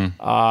 And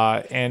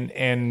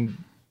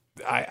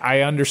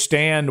I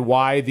understand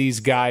why these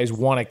guys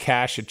want to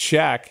cash a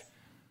check,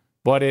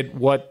 but at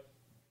what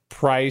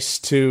price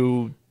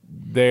to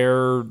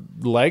their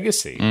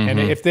legacy? And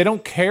if they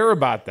don't care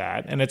about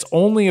that and it's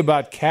only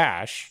about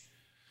cash,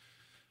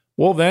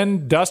 well,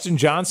 then Dustin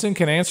Johnson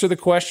can answer the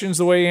questions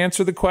the way he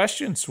answered the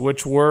questions,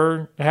 which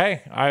were,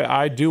 hey,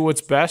 I do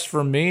what's best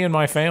for me and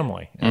my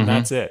family, and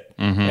that's it.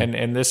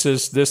 And this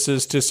is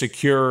to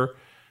secure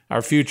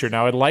our future.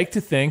 Now, I'd like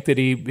to think that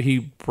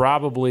he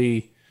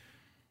probably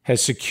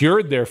has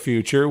secured their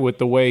future with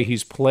the way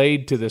he's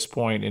played to this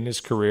point in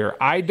his career.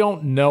 I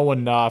don't know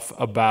enough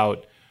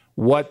about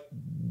what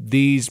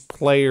these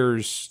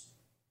players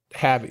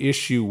have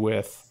issue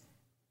with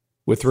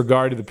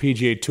regard to the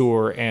PGA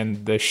Tour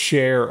and the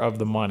share of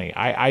the money.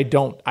 I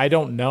don't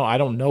know. I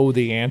don't know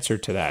the answer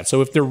to that.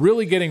 So if they're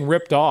really getting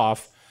ripped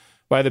off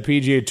by the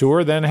PGA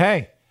Tour, then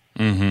hey,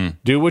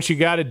 do what you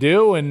got to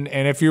do. And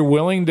if you're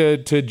willing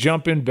to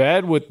jump in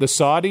bed with the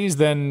Saudis,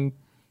 then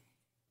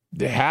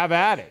have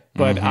at it.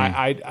 But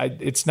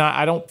it's not.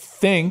 I don't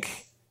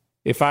think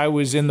if I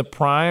was in the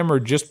prime or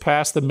just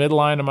past the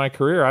midline of my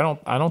career,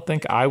 I don't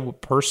think I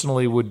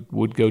personally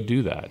would go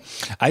do that.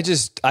 What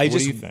do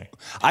you think?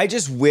 I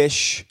just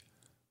wish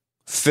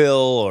Phil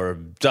or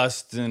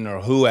Dustin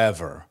or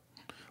whoever,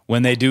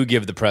 when they do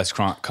give the press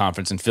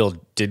conference, and Phil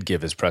did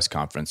give his press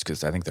conference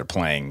because I think they're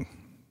playing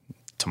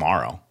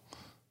tomorrow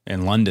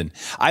in London.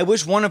 I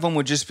wish one of them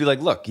would just be like,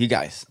 look, you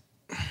guys,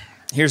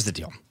 here's the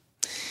deal.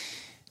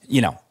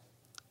 You know,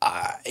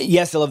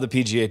 yes, I love the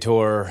PGA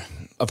Tour.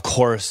 Of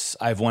course,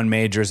 I've won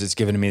majors. It's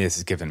given me this,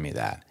 it's given me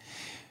that.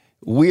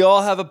 We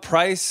all have a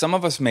price. Some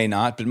of us may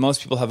not, but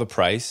most people have a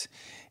price.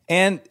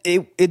 And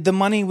the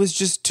money was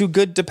just too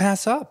good to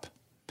pass up.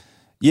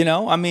 You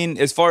know, I mean,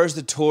 as far as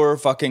the tour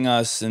fucking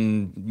us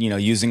and, you know,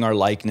 using our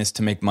likeness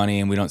to make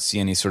money, and we don't see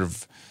any sort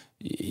of,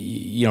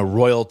 you know,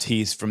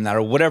 royalties from that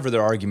or whatever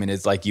their argument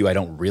is, like you, I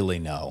don't really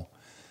know.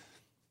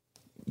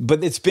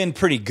 But it's been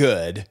pretty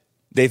good.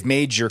 They've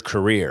made your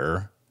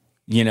career.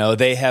 You know,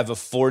 they have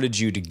afforded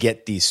you to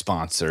get these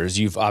sponsors.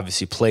 You've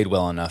obviously played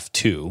well enough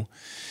too.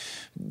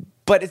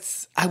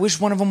 But I wish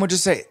one of them would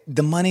just say,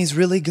 the money's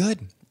really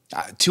good.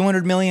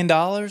 $200 million.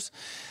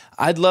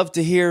 I'd love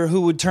to hear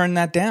who would turn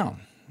that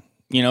down.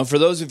 You know, for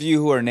those of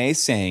you who are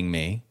naysaying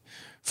me,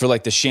 for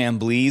like the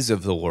Chamblees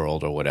of the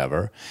world or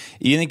whatever,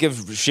 you think if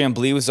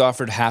Chamblee was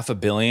offered $500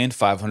 million,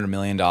 $500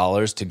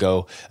 million to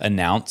go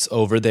announce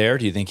over there,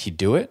 do you think he'd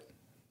do it?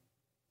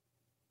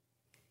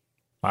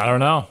 I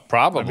don't know.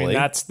 Probably.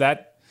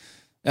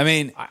 I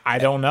mean, I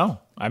don't know.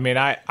 I mean,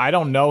 I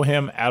don't know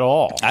him at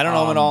all. I don't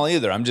know him at all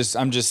either. I'm just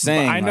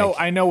saying.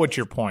 I know what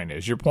your point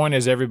is. Your point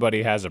is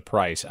everybody has a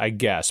price, I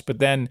guess. But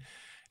then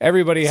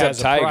everybody has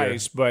a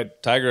price.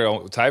 But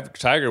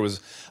Tiger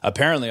was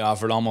apparently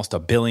offered almost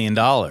 $1 billion,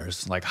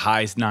 like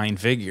high 9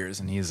 figures,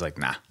 and he's like,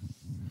 nah.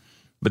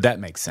 But that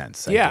makes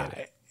sense.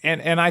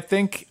 And I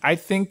think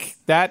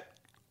that.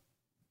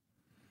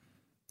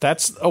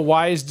 That's a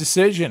wise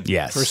decision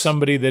for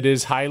somebody that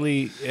is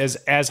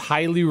as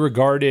highly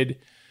regarded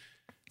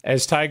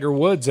as Tiger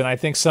Woods. And I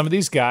think some of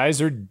these guys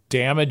are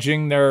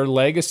damaging their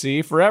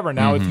legacy forever.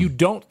 Now, if you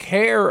don't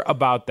care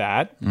about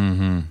that,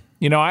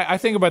 you know, I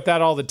think about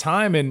that all the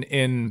time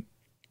in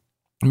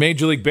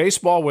Major League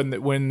Baseball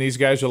when these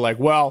guys are like,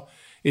 well,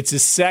 it's a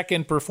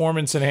second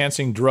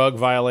performance-enhancing drug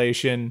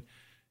violation.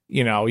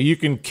 You know, you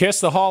can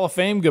kiss the Hall of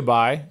Fame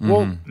goodbye.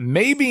 Well,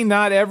 maybe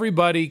not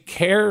everybody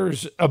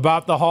cares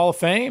about the Hall of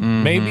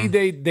Fame. Maybe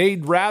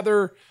they'd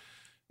rather,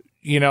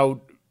 you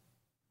know,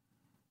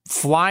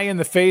 fly in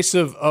the face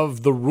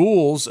of the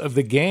rules of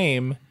the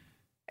game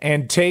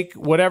and take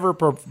whatever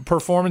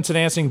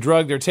performance-enhancing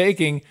drug they're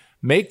taking,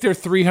 make their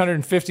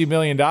 $350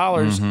 million,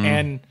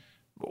 and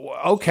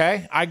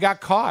okay, I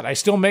got caught. I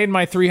still made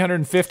my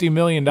 $350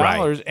 million,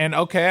 Right. and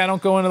okay, I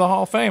don't go into the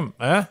Hall of Fame.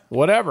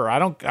 Whatever. I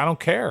don't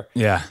care.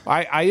 Yeah.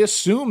 I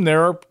assume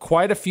there are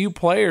quite a few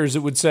players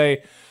that would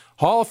say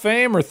Hall of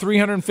Fame or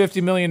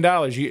 $350 million.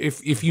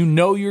 If you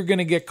know you're going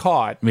to get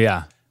caught,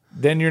 Yeah.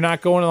 then you're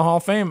not going to the Hall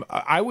of Fame.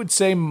 I would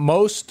say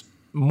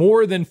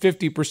more than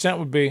 50%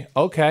 would be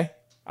okay.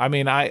 I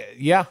mean,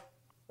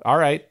 all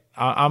right.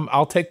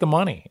 I'll take the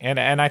money, and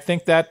I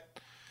think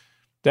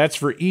that's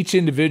for each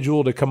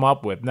individual to come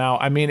up with. Now,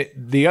 I mean,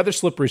 the other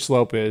slippery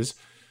slope is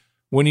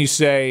when you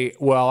say,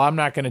 "Well, I'm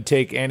not going to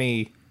take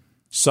any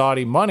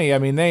Saudi money." I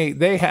mean,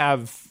 they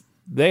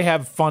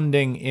have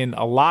funding in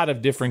a lot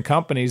of different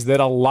companies that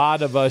a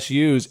lot of us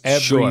use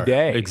every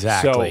day.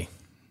 Exactly.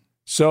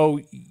 So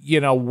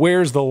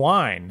where's the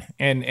line?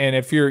 And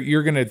if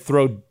you're going to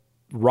throw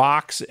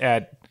rocks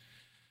at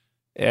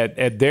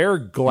their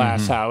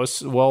glass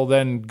house, well,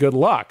 then good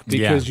luck,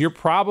 because you're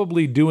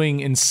probably doing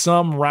in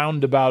some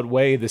roundabout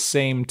way the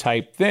same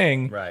type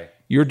thing. Right.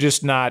 You're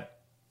just not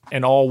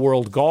an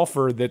all-world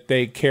golfer that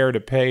they care to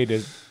pay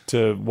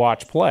to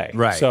watch play.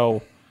 Right.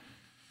 So,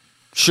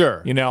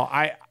 Sure.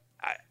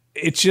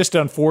 it's just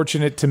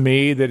unfortunate to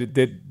me that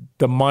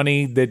the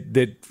money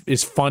that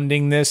is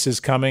funding this is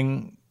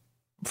coming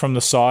from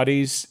the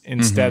Saudis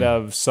instead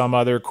of some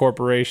other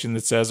corporation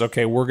that says,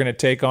 okay, we're going to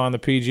take on the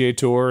PGA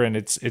Tour, and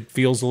it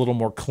feels a little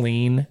more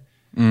clean.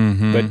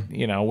 But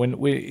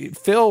when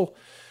Phil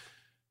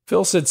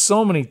said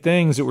so many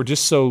things that were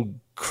just so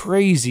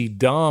crazy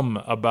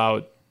dumb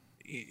about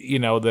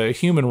the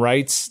human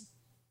rights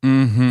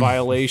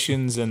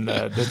violations and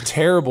the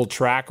terrible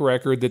track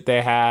record that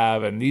they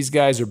have, and these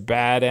guys are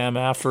bad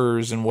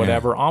MFers and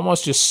whatever,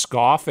 almost just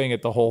scoffing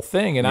at the whole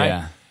thing.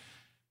 And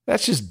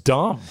that's just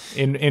dumb.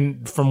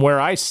 In from where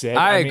I sit,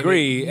 I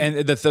agree.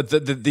 And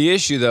the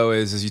issue though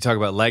is, as you talk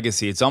about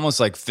legacy, it's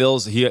almost like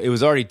it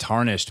was already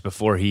tarnished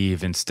before he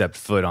even stepped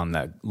foot on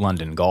that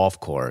London golf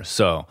course.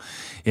 So,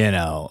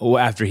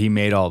 after he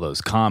made all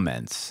those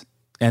comments,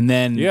 and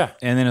then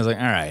I was like,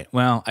 all right,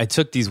 well, I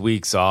took these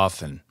weeks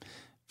off and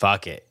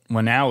fuck it.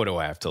 Well, now what do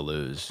I have to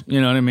lose?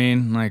 You know what I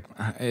mean? Like,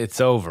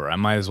 it's over. I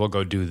might as well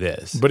go do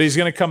this. But he's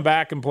going to come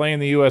back and play in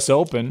the U.S.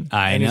 Open.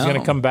 And he's going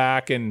to come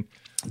back and.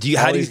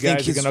 How do you think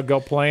guys are going to go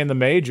play in the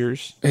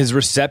majors? His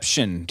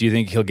reception? Do you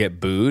think he'll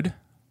get booed?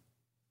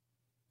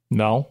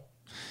 No,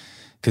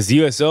 because the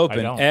U.S.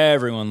 Open, don't.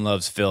 everyone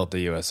loves Phil at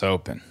the U.S.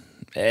 Open.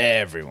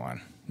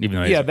 Everyone,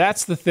 even though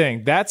that's the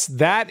thing.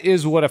 That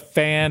is what a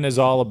fan is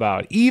all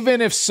about.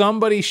 Even if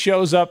somebody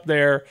shows up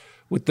there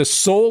with the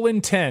sole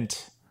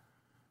intent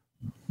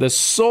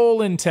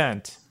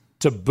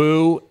to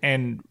boo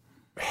and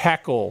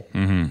heckle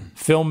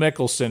Phil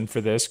Mickelson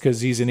for this, because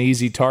he's an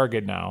easy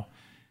target now.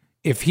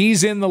 If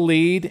he's in the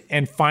lead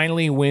and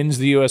finally wins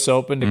the U.S.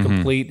 Open to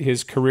complete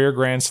his career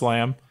Grand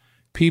Slam,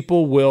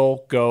 people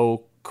will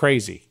go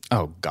crazy.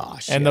 Oh,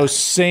 gosh. And those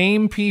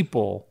same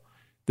people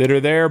that are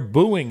there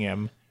booing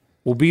him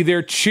will be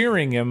there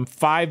cheering him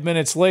 5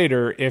 minutes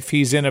later if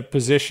he's in a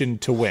position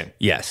to win.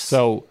 Yes.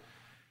 So,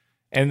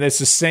 and it's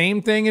the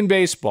same thing in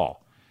baseball.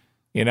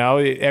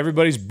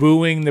 Everybody's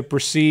booing the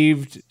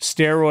perceived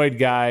steroid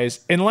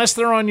guys unless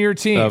they're on your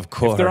team. Of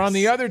course. If they're on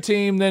the other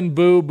team, then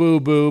boo, boo,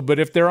 boo. But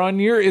if they're in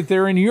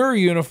your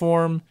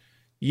uniform,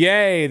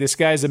 yay, this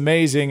guy's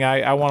amazing.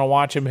 I want to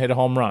watch him hit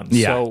home runs.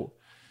 Yeah. So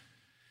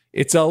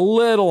it's a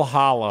little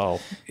hollow.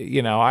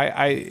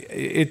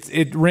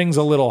 It rings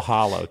a little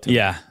hollow to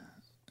me.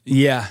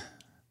 Yeah.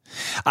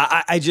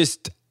 I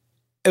just,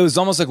 it was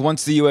almost like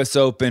once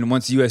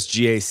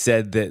USGA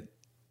said that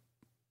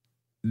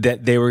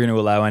they were going to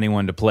allow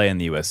anyone to play in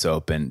the U.S.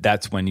 Open,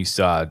 that's when you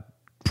saw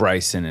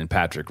Bryson and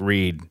Patrick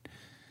Reed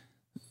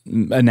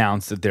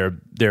announce that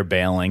they're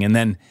bailing. And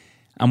then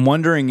I'm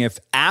wondering if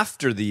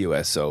after the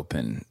U.S.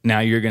 Open, now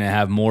you're going to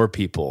have more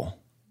people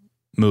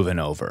moving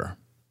over.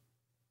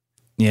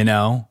 There's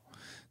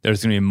going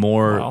to be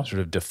more sort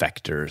of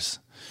defectors.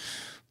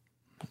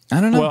 I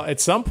don't know. Well, at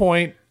some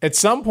point,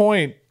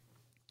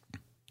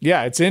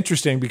 yeah, it's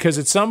interesting because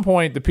at some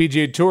point the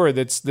PGA Tour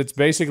that's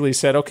basically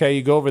said, okay,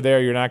 you go over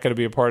there, you're not going to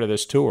be a part of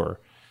this tour.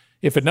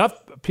 If enough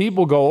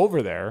people go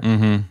over there,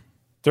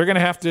 they're going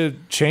to have to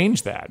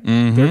change that.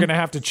 They're going to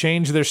have to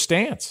change their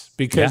stance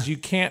because you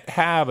can't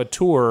have a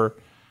tour.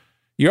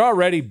 You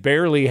already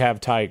barely have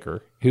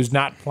Tiger, who's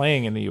not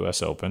playing in the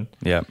U.S. Open.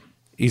 Yeah,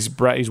 he's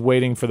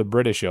waiting for the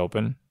British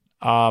Open.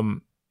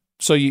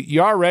 So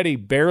you already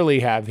barely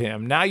have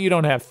him. Now you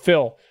don't have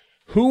Phil.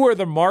 Who are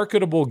the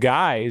marketable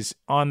guys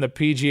on the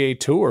PGA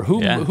Tour?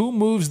 Who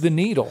moves the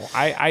needle?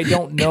 I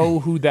don't know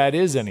who that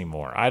is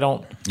anymore. I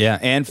don't. Yeah,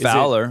 and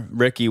Fowler,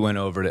 Ricky went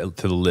over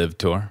to the Live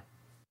Tour.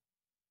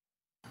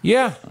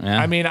 Yeah.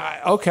 I mean,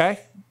 okay.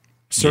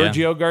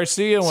 Sergio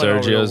Garcia went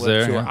over to the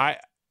Live Tour. Yeah.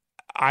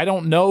 I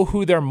don't know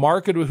who their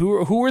market.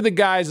 Who are the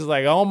guys that's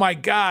like, oh my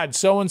God,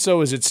 so and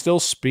so? Is it still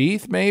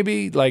Spieth?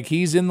 Maybe like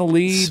he's in the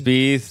lead.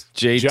 Spieth,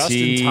 JT,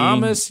 Justin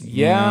Thomas.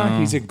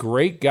 He's a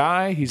great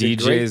guy. He's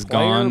DJ's a great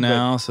player, gone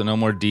now, so no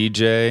more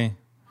DJ.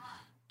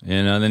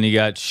 Then you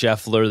got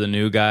Scheffler, the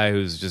new guy,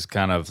 who's just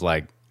kind of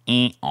like,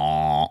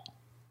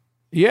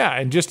 Yeah,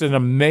 and just an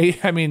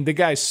amazing. I mean, the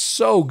guy's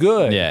so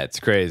good. Yeah, it's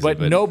crazy.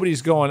 But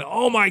nobody's going,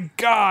 oh my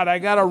God, I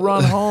got to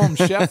run home.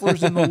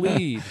 Scheffler's in the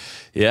lead.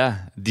 Yeah,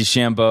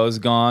 DeChambeau's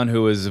gone,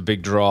 who was a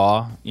big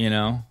draw, you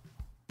know?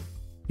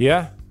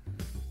 Yeah,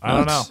 I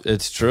don't know.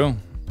 It's true.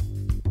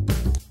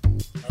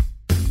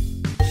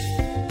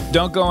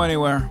 Don't go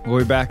anywhere. We'll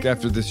be back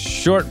after this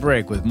short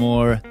break with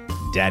more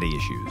daddy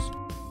issues.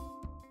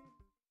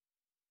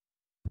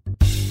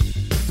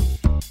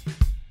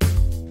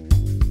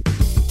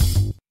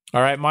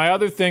 All right, my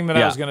other thing that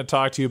I was going to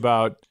talk to you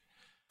about,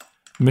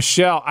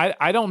 Michelle,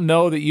 I don't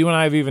know that you and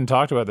I have even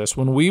talked about this.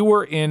 When we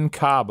were in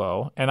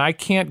Cabo, and I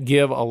can't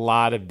give a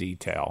lot of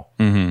detail,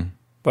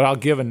 but I'll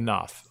give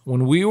enough.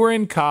 When we were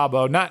in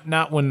Cabo,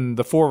 not when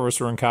the four of us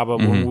were in Cabo,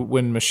 but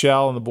when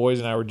Michelle and the boys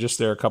and I were just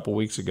there a couple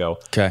weeks ago.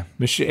 Okay.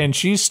 And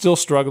she's still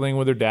struggling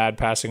with her dad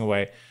passing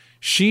away.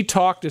 She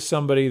talked to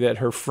somebody that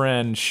her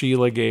friend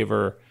Sheila gave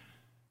her,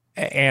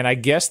 and I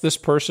guess this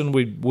person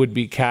would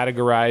be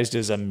categorized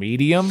as a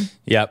medium.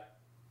 Yep.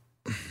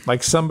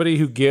 Like somebody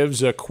who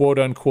gives a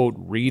quote-unquote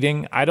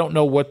reading. I don't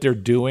know what they're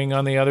doing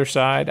on the other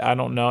side. I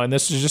don't know. And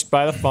this is just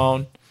by the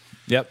phone.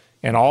 Yep.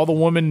 And all the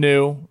woman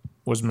knew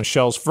was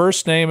Michelle's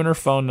first name and her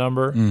phone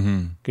number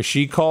because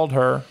she called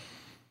her.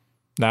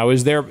 Now,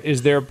 is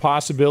there a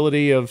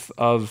possibility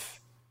of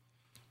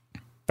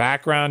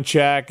background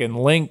check and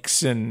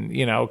links and,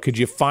 could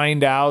you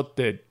find out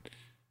that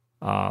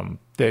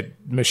that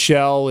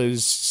Michelle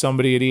is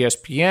somebody at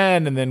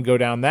ESPN and then go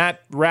down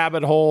that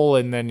rabbit hole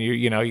and then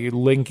you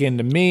link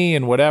into me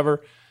and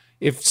whatever.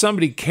 If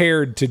somebody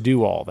cared to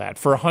do all that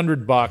for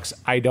 $100,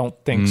 I don't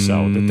think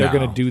so, that they're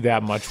going to do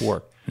that much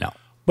work. No.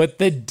 But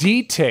the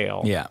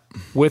detail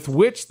with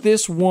which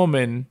this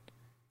woman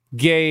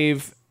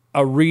gave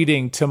a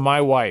reading to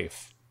my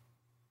wife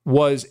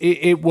was,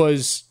 it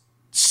was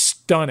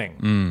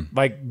stunning,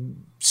 like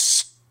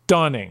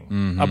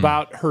stunning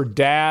about her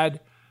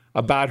dad,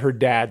 about her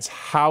dad's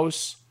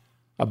house,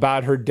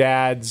 about her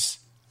dad's,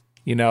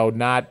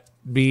 not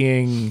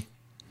being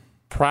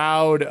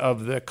proud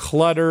of the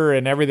clutter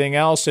and everything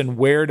else and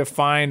where to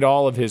find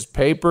all of his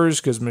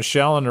papers because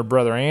Michelle and her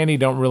brother Andy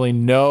don't really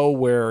know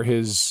where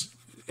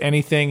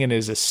anything in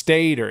his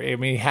estate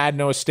he had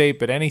no estate,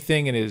 but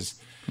anything in his,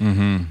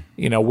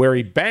 where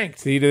he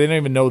banked, they don't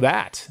even know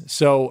that.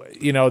 So,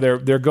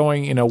 they're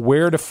going,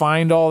 where to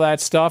find all that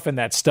stuff. And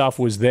that stuff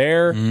was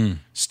there.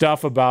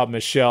 Stuff about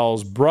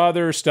Michelle's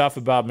brother, stuff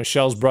about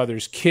Michelle's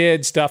brother's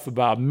kid, stuff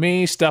about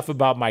me, stuff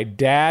about my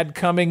dad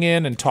coming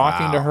in and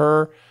talking to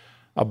her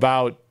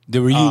about.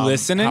 Were you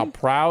listening? How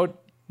proud?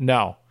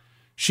 No.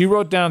 She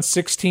wrote down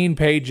 16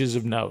 pages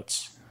of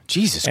notes.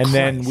 Jesus and Christ.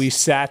 Then we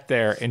sat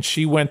there and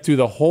she went through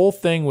the whole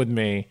thing with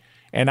me.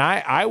 And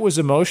I was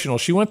emotional.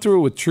 She went through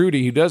it with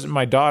Trudy,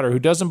 my daughter, who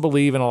doesn't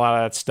believe in a lot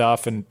of that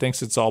stuff and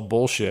thinks it's all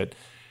bullshit.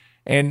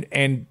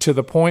 And to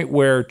the point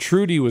where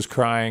Trudy was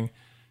crying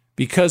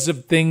because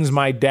of things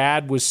my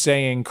dad was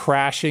saying,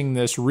 crashing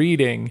this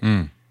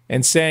reading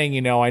and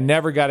saying, I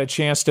never got a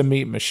chance to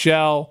meet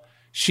Michelle.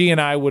 She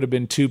and I would have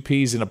been two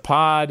peas in a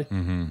pod,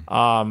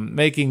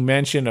 making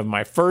mention of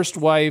my first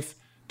wife.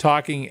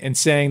 Talking and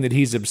saying that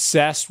he's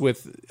obsessed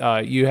with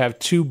do you have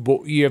two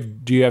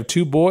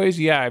boys?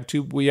 Yeah, I have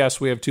two. Yes,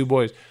 we have two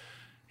boys.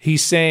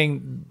 He's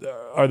saying,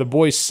 are the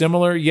boys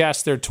similar?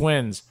 Yes, they're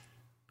twins.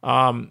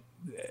 And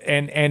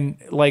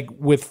like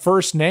with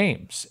first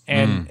names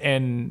and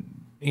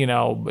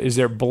is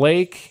there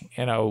Blake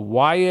and a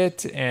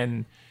Wyatt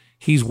and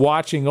he's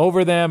watching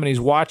over them and he's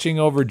watching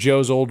over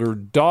Joe's older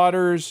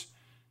daughters.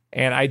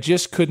 And I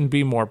just couldn't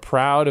be more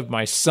proud of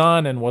my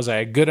son. And was I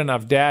a good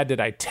enough dad? Did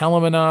I tell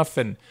him enough?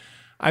 And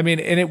and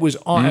it was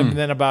on. And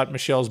then about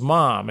Michelle's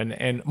mom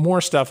and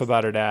more stuff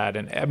about her dad.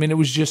 And it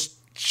was just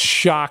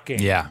shocking.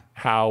 Yeah.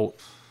 How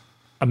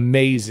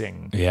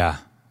amazing. Yeah.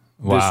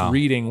 Wow. This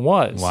reading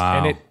was.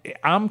 Wow. And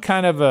I'm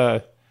kind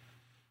of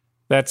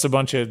that's a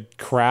bunch of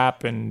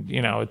crap. And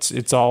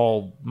it's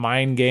all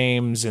mind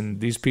games. And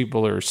these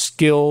people are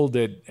skilled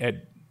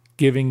at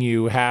giving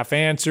you half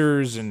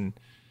answers and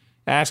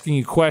asking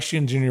you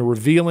questions, and you're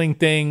revealing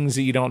things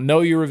that you don't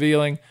know you're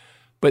revealing.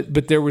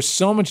 But there was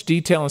so much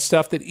detail and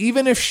stuff that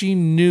even if she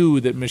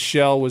knew that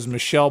Michelle was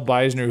Michelle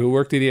Beisner, who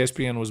worked at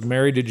ESPN, was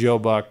married to Joe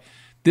Buck,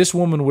 this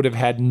woman would have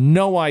had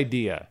no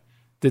idea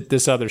that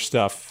this other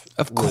stuff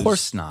of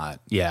course not.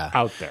 Yeah.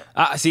 Out there.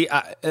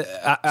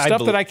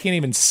 Stuff that I can't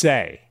even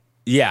say.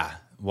 Yeah.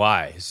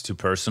 Why? It's too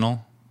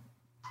personal?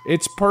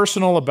 It's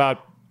personal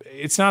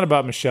it's not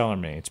about Michelle or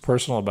me. It's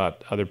personal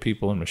about other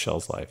people in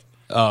Michelle's life.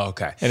 Oh,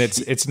 okay. And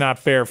it's not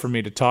fair for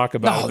me to talk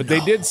about it. But they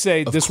did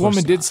say, this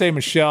woman did say,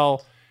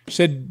 Michelle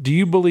said, do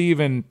you believe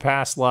in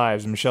past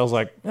lives? And Michelle's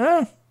like,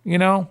 I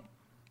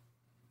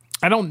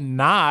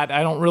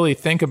don't really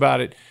think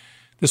about it.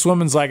 This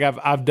woman's like,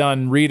 I've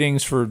done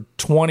readings for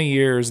 20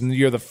 years, and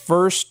you're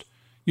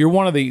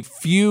one of the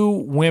few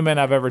women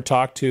I've ever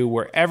talked to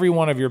where every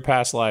one of your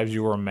past lives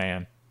you were a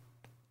man.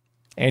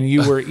 And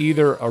you were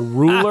either a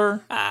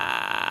ruler,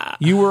 a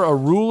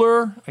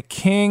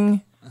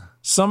king,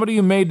 somebody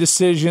who made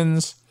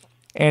decisions,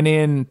 and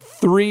in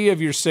 3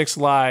 of your 6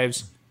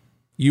 lives,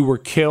 you were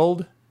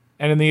killed,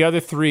 and in the other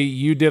 3,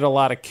 you did a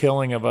lot of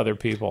killing of other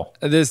people.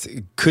 This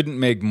couldn't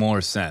make more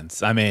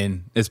sense. I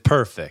mean, it's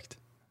perfect.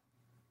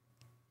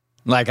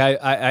 Like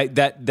I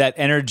that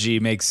energy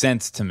makes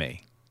sense to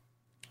me.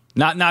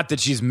 Not that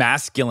she's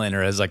masculine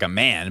or as like a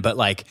man, but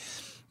like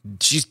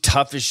she's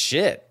tough as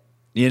shit.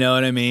 You know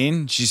what I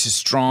mean? She's a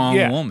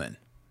strong woman.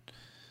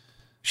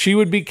 She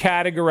would be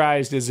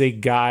categorized as a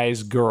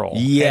guy's girl.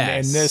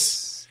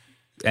 Yes.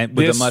 And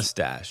with a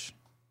mustache.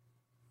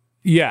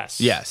 Yes.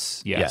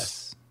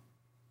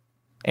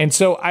 And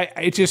so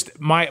it just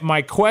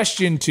my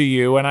question to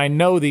you, and I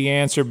know the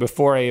answer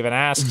before I even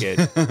ask it,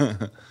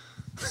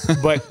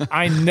 but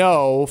I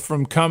know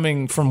from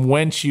coming from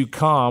whence you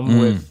come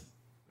with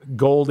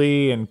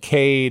Goldie and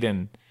Cade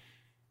and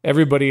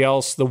everybody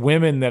else, the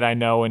women that I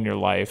know in your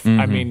life.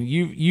 I mean,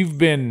 you've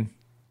been,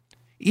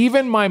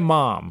 even my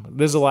mom,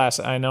 this is the last,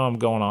 I know I'm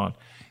going on,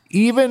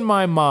 even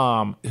my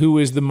mom, who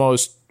is the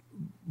most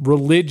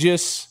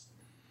religious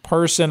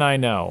person I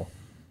know,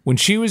 when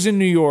she was in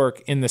New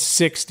York in the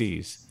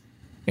 60s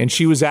and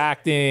she was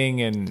acting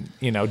and,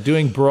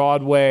 doing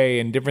Broadway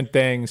and different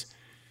things,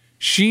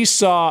 she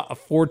saw a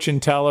fortune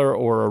teller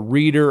or a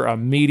reader, a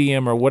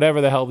medium, or whatever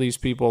the hell these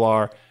people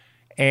are.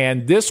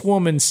 And this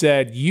woman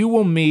said, you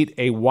will meet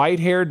a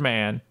white-haired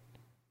man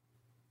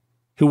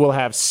who will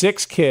have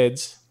 6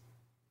 kids,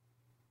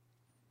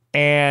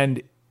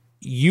 and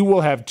you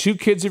will have 2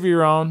 kids of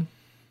your own,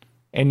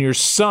 and your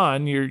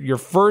son, your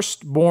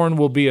firstborn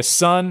will be a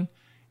son,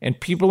 and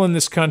people in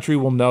this country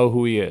will know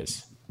who he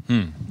is.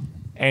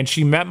 And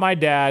she met my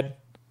dad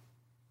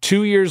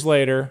 2 years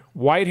later,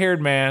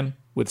 white-haired man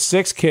with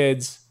 6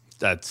 kids,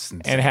 That's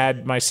insane. and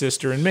had my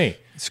sister and me.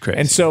 It's crazy.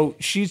 And so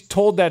she's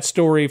told that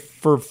story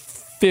for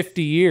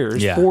 50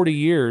 years, 40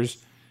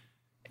 years.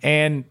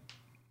 And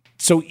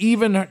so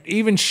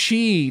even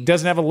she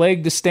doesn't have a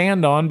leg to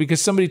stand on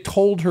because somebody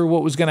told her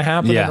what was going to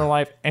happen in her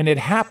life, and it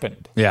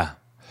happened. Yeah.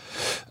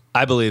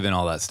 I believe in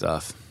all that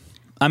stuff.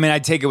 I mean, I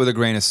take it with a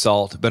grain of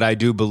salt, but I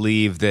do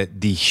believe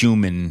that the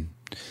human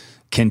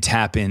can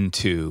tap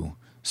into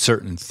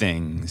certain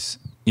things.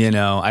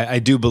 I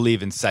do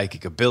believe in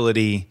psychic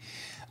ability.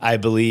 I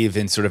believe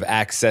in sort of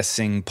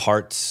accessing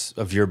parts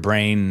of your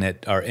brain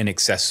that are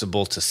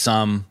inaccessible to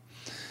some.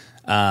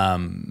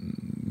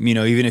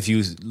 Even if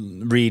you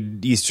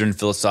read Eastern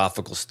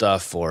philosophical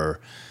stuff or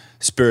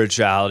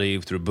spirituality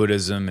through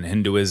Buddhism and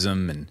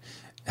Hinduism, and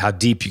how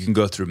deep you can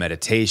go through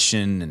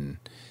meditation, and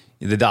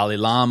the Dalai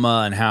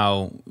Lama and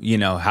how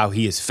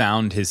he has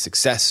found his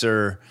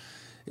successor.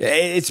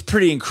 It's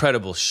pretty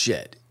incredible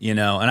shit, and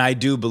I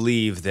do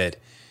believe that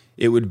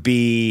it would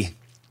be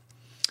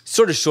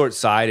sort of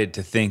short-sighted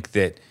to think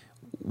that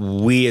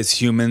we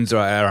as humans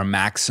are at our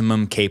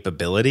maximum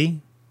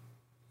capability.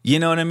 You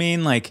know what I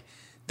mean? Like,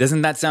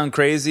 doesn't that sound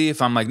crazy?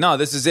 If I'm like, no,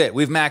 this is it.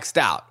 We've maxed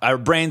out. Our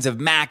brains have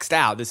maxed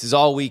out. This is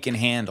all we can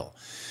handle.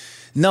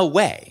 No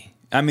way.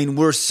 I mean,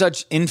 we're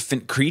such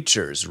infant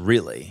creatures,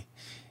 really.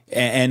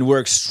 And we're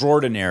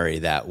extraordinary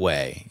that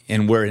way.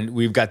 And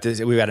we've got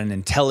an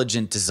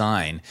intelligent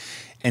design.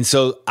 And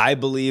so I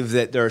believe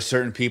that there are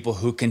certain people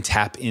who can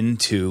tap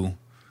into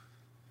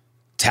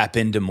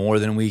more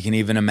than we can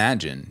even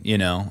imagine,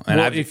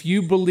 And if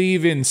you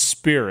believe in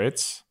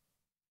spirits,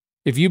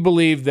 if you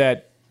believe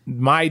that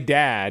my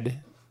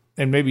dad,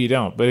 and maybe you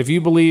don't, but if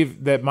you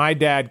believe that my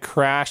dad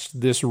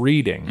crashed this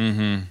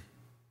reading,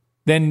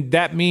 then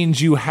that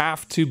means you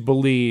have to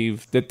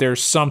believe that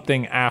there's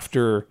something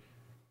after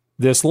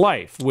this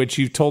life, which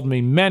you've told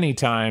me many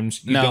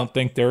times you don't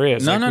think there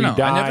is. No. We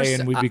die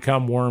and we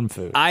become worm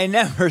food. I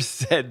never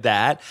said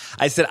that.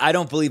 I said I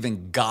don't believe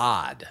in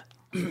God.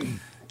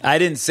 I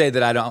didn't say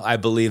that I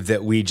believe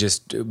that we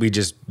just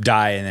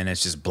die and then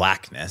it's just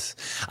blackness.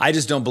 I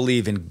just don't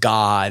believe in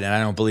God, and I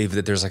don't believe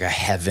that there's like a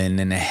heaven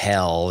and a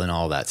hell and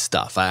all that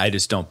stuff. I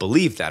just don't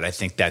believe that. I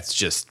think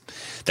that's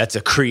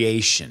a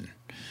creation.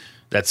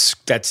 That's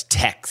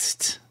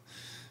text.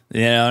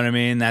 You know what I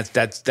mean? That's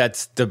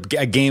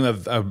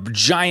a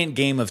giant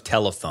game of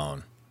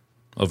telephone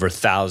over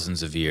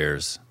thousands of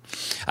years.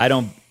 I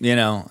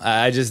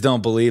just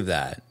don't believe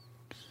that.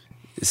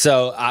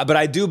 So, but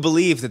I do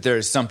believe that there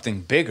is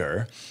something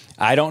bigger.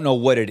 I don't know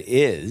what it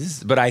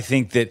is, but I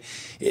think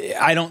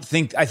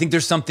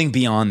there's something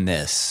beyond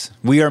this.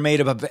 We are made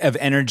of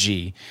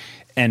energy,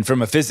 and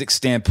from a physics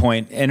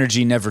standpoint,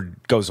 energy never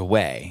goes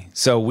away.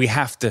 So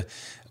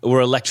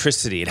we're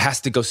electricity. It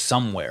has to go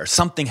somewhere.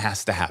 Something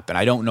has to happen.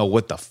 I don't know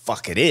what the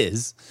fuck it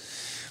is,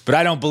 but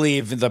I don't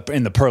believe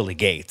in the pearly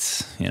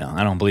gates.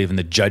 I don't believe in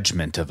the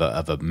judgment of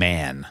a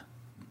man.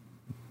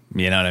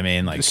 You know what I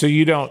mean? Like, so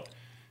you don't.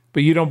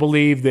 But you don't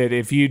believe that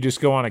if you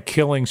just go on a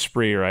killing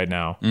spree right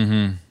now,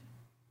 that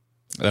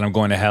I'm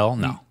going to hell?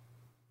 No.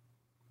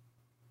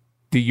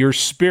 Your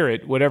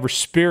spirit, whatever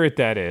spirit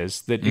that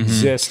is, that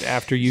exists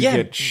after you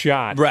get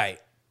shot, right,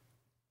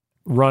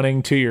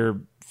 running to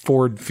your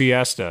Ford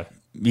Fiesta,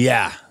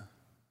 that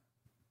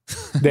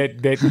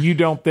you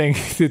don't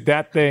think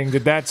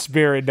that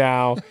spirit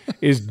now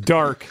is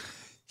dark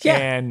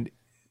and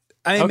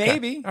I mean, Okay.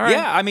 maybe. All right.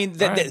 Yeah. I mean,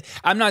 All right.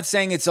 I'm not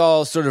saying it's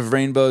all sort of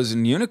rainbows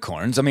and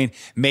unicorns. I mean,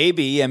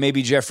 maybe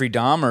Jeffrey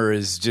Dahmer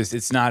is just,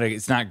 it's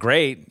not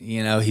great.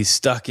 You know, he's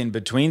stuck in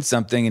between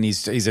something and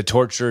he's a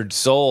tortured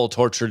soul,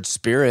 tortured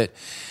spirit.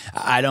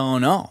 I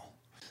don't know.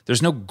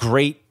 There's no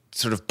great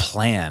sort of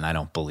plan, I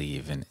don't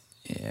believe. And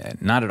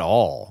not at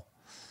all.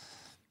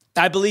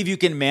 I believe you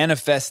can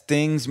manifest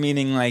things,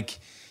 meaning like,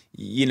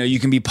 you know, you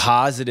can be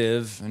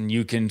positive and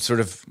you can sort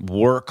of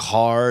work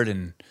hard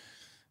and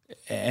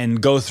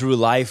go through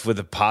life with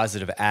a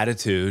positive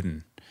attitude.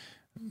 And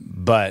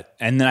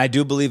then I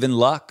do believe in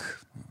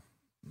luck.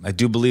 I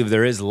do believe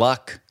there is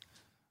luck.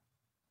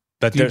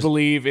 But Do you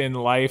believe in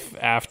life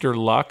after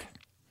luck?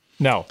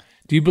 No.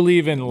 Do you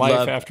believe in life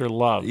Love. after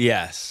love?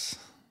 Yes.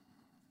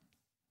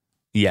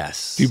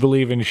 Yes. Do you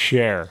believe in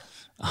Cher?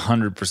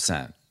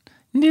 100%.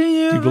 Do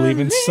you believe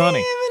in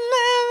Sonny?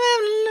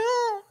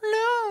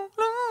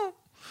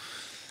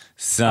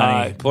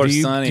 Sonny. Poor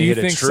Sonny Do you hit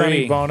a think tree.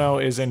 Sonny Bono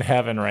is in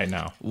heaven right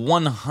now?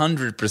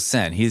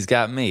 100%. He's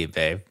got me,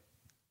 babe.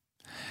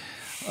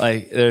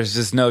 Like, there's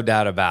just no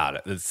doubt about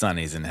it that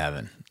Sonny's in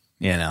heaven,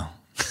 you know?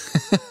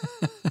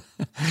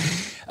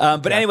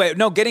 But anyway,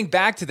 no, getting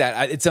back to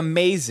that, it's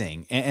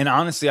amazing. And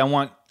honestly, I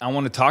want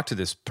to talk to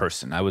this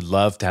person. I would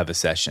love to have a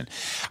session.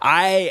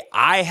 I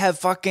have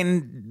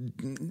fucking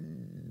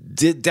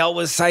dealt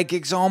with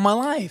psychics all my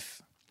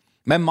life.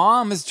 My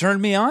mom has turned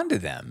me on to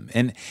them.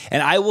 And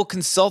I will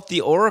consult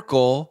the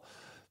oracle,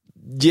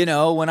 you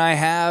know, when I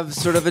have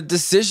sort of a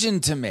decision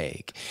to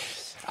make.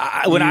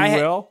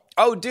 Will?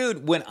 Oh,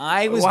 dude, when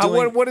I was Wow,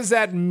 doing... what does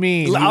that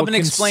mean? I'm You will gonna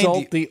explain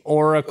consult the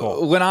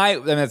oracle. When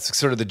that's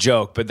sort of the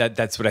joke, but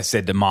that's what I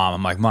said to Mom.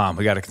 I'm like, Mom,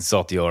 we got to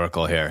consult the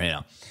oracle here, you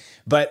know.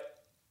 But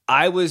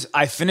I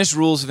finished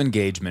Rules of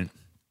Engagement.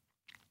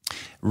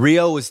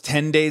 Rio was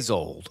 10 days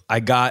old. I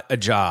got a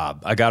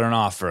job. I got an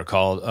offer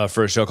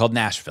for a show called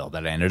Nashville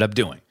that I ended up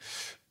doing.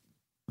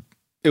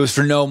 It was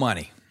for no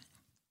money.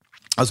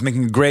 I was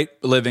making a great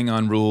living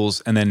on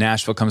Rules, and then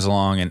Nashville comes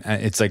along, and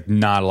it's like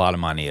not a lot of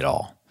money at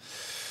all.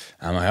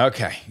 I'm like,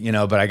 okay, you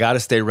know, but I got to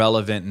stay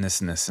relevant and this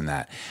and this and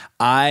that.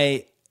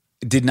 I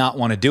did not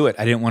want to do it.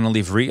 I didn't want to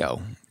leave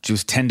Rio. She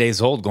was 10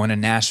 days old, going to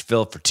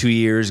Nashville for 2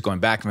 years,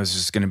 going back. It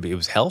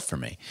was hell for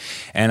me.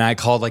 And I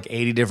called like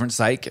 80 different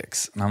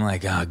psychics. And I'm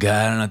like, oh, God,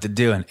 I don't know what to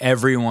do. And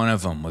every one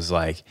of them was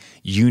like,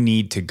 you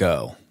need to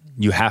go.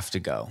 You have to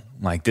go.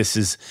 Like, this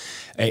is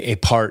a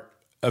part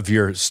of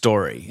your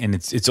story, and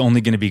it's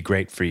only going to be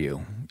great for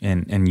you.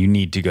 And you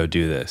need to go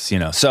do this, you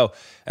know? So,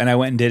 and I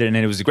went and did it, and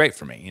it was great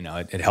for me. You know,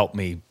 it helped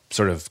me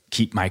sort of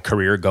keep my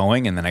career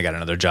going. And then I got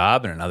another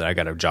job I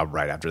got a job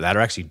right after that, or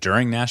actually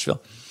during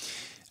Nashville.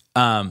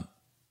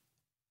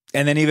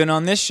 And then even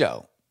on this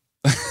show,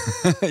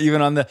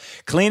 even on the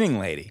cleaning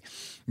lady,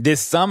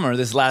 this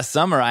last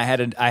summer, I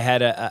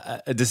had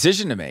a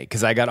decision to make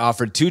because I got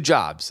offered 2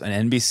 jobs,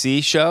 an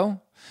NBC show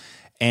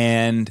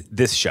and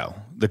this show,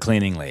 the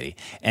cleaning lady.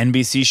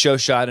 NBC show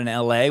shot in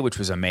LA, which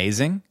was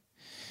amazing,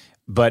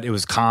 but it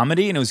was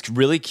comedy and it was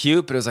really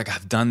cute, but it was like,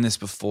 I've done this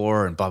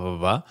before and blah, blah,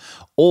 blah.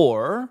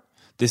 Or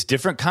this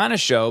different kind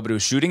of show, but it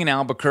was shooting in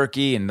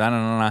Albuquerque and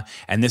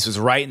and this was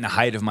right in the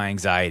height of my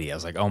anxiety. I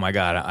was like, oh my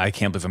God, I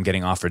can't believe I'm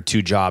getting offered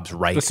 2 jobs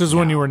right now. This is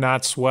when you were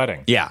not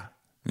sweating. Yeah.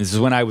 This is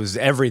when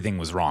everything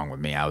was wrong with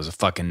me. I was a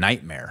fucking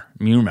nightmare.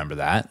 You remember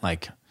that?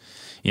 Like,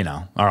 you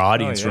know, our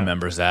audience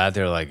remembers that.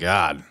 They're like,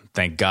 God,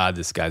 thank God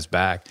this guy's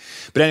back.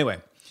 But anyway,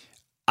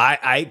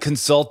 I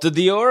consulted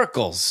the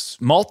oracles,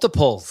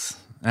 multiples.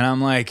 And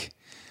I'm like,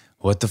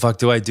 what the fuck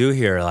do I do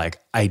here? Like,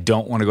 I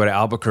don't want to go to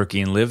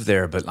Albuquerque and live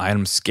there, but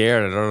I'm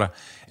scared.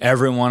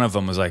 Every one of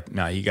them was like,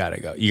 no, you got to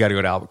go. You got to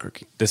go to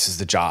Albuquerque. This is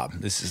the job.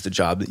 This is the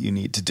job that you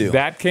need to do.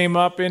 That came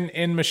up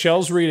in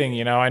Michelle's reading.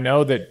 You know, I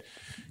know that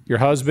your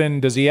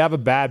husband, does he have a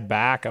bad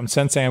back? I'm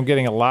sensing I'm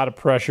getting a lot of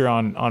pressure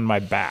on my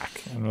back.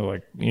 And I'm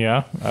like,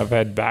 yeah, I've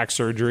had back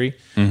surgery.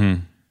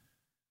 Mm-hmm.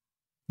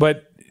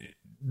 But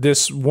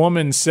this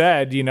woman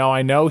said, you know,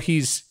 I know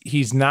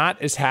he's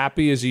not as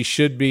happy as he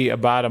should be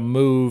about a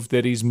move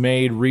that he's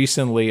made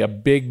recently, a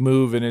big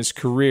move in his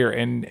career.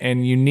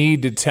 And you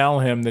need to tell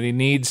him that he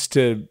needs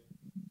to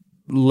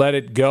let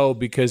it go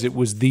because it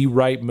was the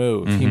right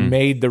move. Mm-hmm. He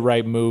made the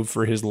right move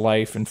for his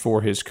life and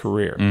for his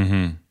career.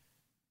 Mm-hmm.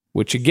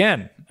 Which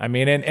again, I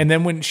mean, and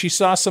then when she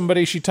talked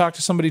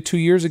to somebody 2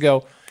 years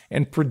ago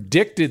and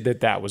predicted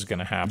that was going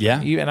to happen. Yeah.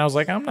 And I was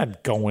like, I'm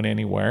not going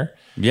anywhere.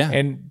 Yeah.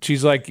 And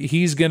she's like,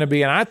 he's going to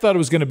be, and I thought it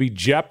was going to be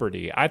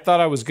Jeopardy. I thought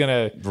I was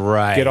going to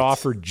get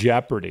offered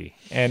Jeopardy.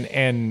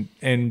 And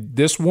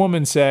this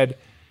woman said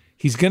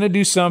he's going to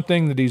do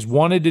something that he's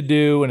wanted to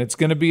do, and it's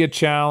going to be a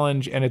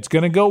challenge, and it's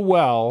going to go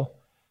well,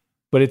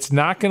 but it's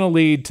not going to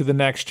lead to the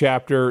next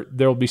chapter.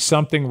 There'll be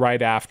something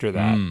right after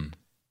that.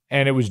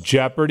 And it was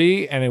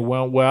Jeopardy, and it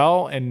went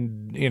well,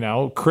 and, you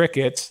know,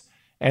 crickets.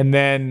 And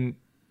then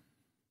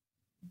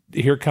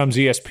here comes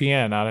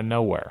ESPN out of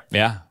nowhere.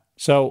 Yeah.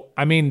 So,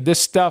 I mean, this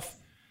stuff,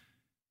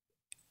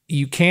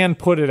 you can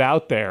put it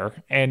out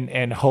there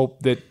and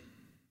hope that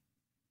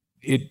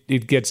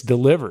it gets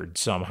delivered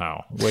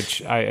somehow,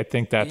 which I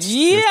think that's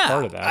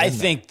part of that. I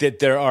think that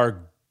there are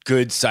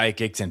good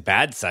psychics and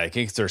bad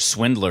psychics. They're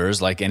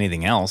swindlers like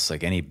anything else,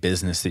 like any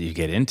business that you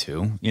get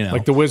into, you know.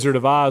 Like the Wizard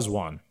of Oz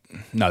one.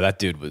 No, that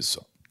dude was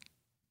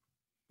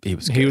good.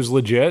 He was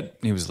legit.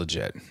 He was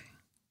legit.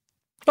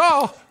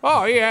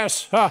 Oh,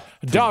 yes.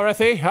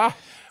 Dorothy.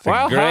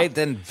 Great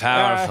and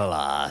powerful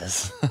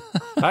Oz.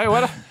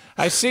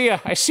 I see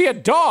a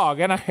dog,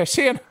 and I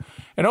see an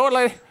old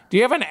lady. Do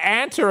you have an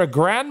aunt or a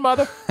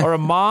grandmother or a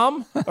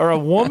mom or a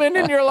woman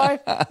in your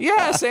life?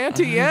 Yes,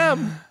 Auntie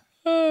M.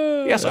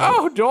 Yes.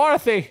 Oh,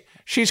 Dorothy,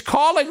 she's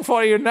calling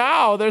for you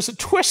now. There's a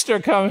twister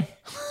coming.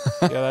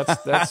 Yeah,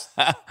 that's.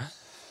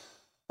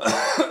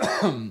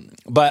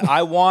 But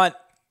I want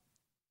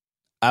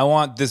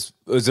this.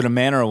 Is it a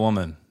man or a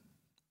woman?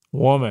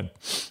 Woman.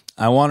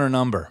 I want her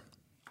number.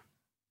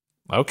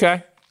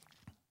 Okay.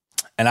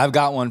 And I've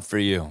got one for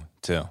you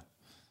too.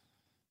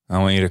 I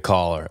want you to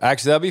call her.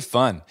 Actually, that'd be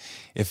fun.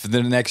 If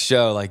the next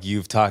show, like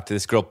you've talked to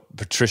this girl,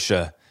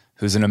 Patricia,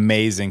 who's an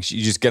amazing,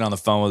 you just get on the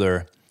phone with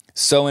her.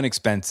 So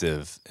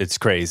inexpensive. It's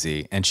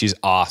crazy. And she's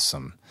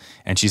awesome.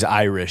 And she's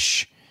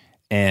Irish.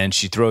 And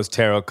she throws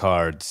tarot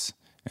cards.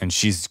 And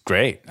she's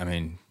great. I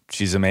mean,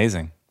 she's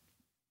amazing.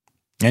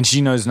 And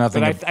she knows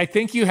nothing. But I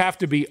think you have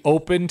to be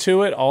open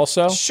to it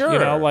also. Sure. You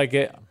know,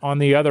 like on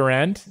the other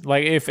end.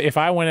 Like if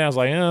I went in, I was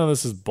like, oh,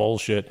 this is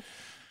bullshit.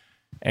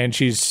 And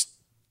she's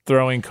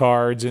throwing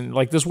cards. And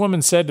like this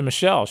woman said to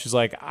Michelle, she's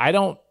like, I'm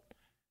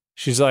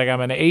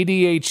an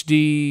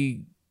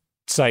ADHD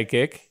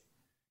psychic.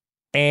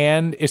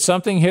 And if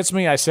something hits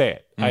me, I say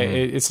it.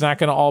 Mm-hmm. It's not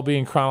going to all be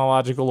in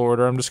chronological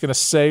order. I'm just going to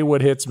say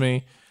what hits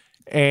me.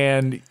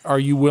 And are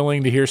you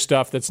willing to hear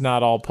stuff that's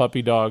not all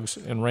puppy dogs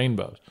and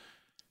rainbows?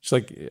 She's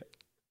like,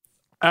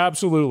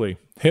 absolutely.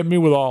 Hit me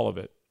with all of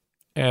it.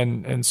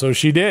 And so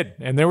she did.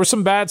 And there was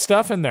some bad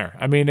stuff in there.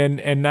 I mean,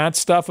 and not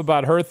stuff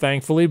about her,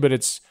 thankfully, but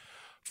it's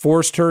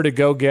forced her to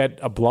go get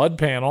a blood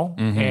panel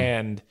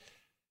and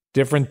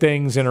different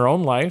things in her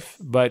own life.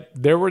 But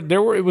there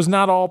were it was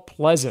not all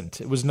pleasant.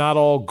 It was not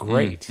all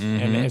great.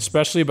 And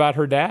especially about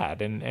her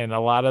dad and a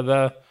lot of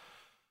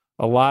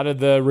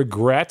the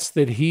regrets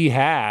that he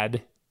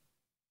had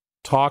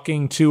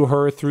talking to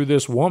her through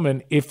this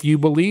woman, if you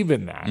believe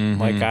in that.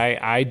 Like,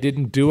 I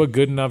didn't do a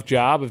good enough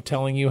job of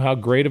telling you how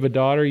great of a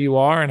daughter you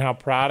are and how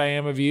proud I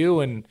am of you.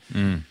 And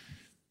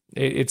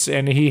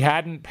and he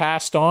hadn't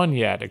passed on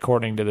yet,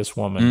 according to this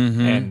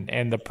woman.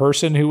 And the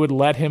person who would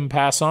let him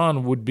pass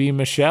on would be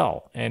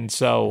Michelle. And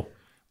so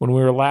when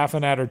we were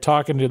laughing at her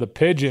talking to the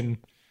pigeon,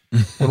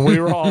 when we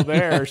were all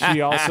there,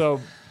 she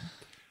also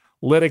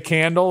lit a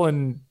candle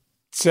and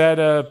said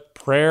a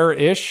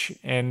prayer-ish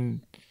and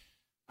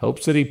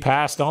hopes that he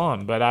passed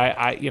on, but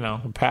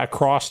I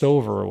crossed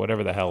over or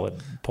whatever the hell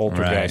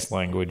poltergeist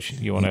language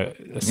you want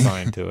to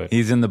assign to it.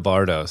 He's in the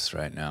Bardos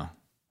right now.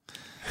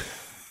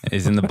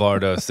 He's in the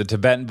Bardos, the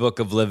Tibetan Book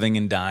of Living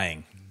and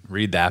Dying.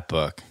 Read that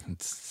book.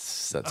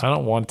 I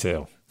don't want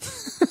to.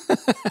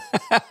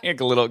 Like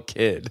a little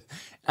kid.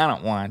 I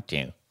don't want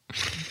to.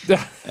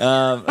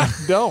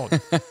 Don't.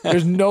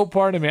 There's no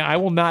part of me. I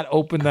will not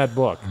open that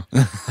book.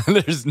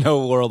 There's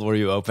no world where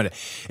you open it.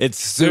 It's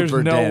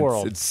super dense.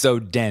 World. It's so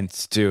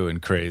dense too and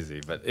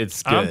crazy, but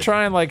it's good. I'm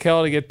trying like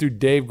hell to get through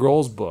Dave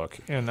Grohl's book,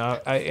 and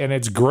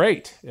it's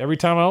great. Every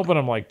time I open,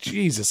 I'm like,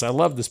 Jesus, I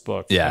love this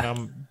book. Yeah. And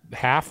I'm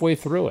halfway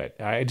through it.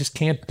 I just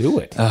can't do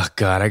it. Oh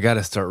God, I got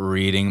to start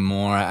reading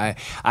more.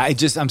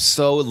 I'm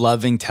so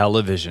loving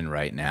television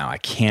right now. I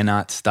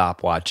cannot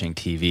stop watching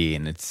TV,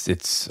 and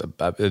it's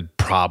a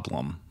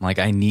problem. Like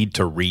I need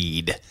to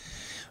read,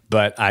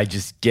 but I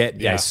just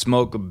I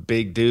smoke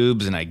big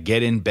doobs and I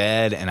get in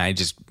bed and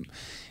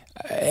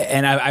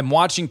I'm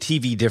watching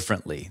TV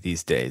differently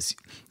these days.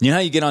 You know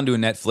how you get onto a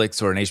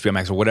Netflix or an HBO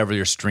Max or whatever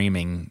your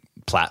streaming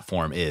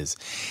platform is,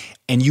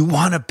 and you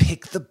want to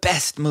pick the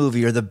best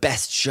movie or the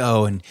best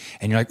show, and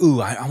you're like,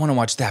 ooh, I want to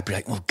watch that. But you're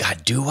like, oh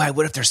God, do I?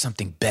 What if there's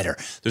something better?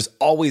 There's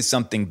always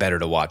something better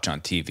to watch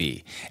on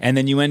TV. And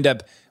then you end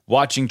up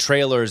watching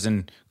trailers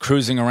and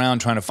cruising around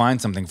trying to find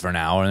something for an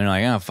hour, and you're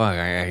like, oh fuck,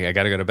 I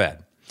got to go to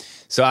bed.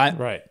 So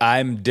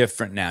I'm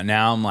different now.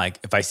 Now I'm like,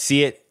 if I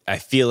see it, I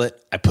feel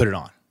it, I put it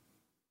on.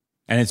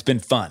 And it's been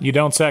fun. You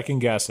don't second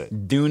guess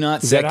it. Do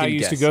not second guess. Is that how you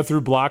used to go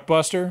through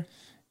Blockbuster?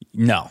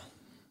 No.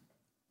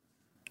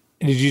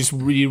 Did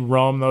you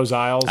roam those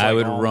aisles? I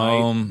would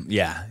roam.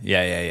 Night?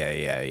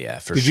 Yeah.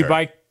 For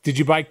sure. Did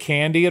you buy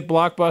candy at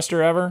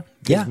Blockbuster ever?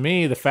 Yeah.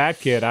 Me, the fat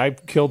kid, I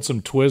killed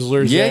some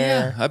Twizzlers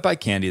there. Yeah, I buy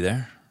candy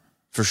there.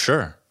 For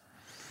sure.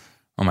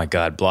 Oh my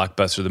God,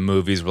 Blockbuster, the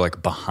movies were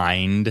like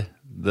behind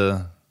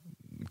the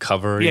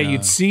cover. Yeah,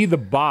 you'd see the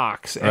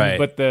box,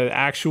 but the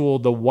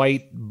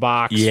white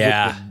box with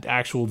the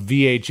actual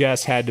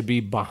VHS had to be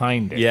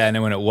behind it. Yeah, and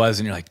then when it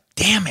wasn't, you're like,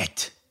 damn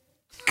it.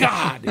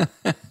 God.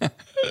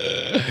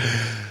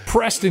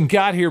 Preston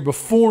got here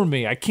before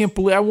me. I can't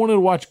believe I wanted to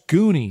watch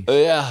Goonies.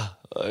 Yeah.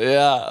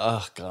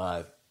 Oh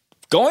God.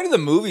 Going to the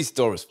movie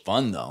store was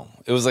fun though.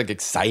 It was like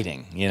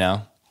exciting, you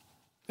know.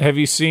 Have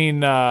you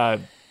seen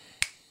the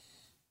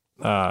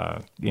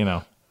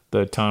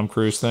Tom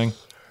Cruise thing?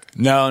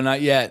 No,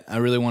 not yet. I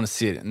really want to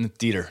see it in the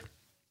theater.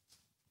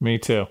 Me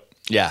too.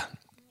 Yeah.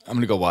 I'm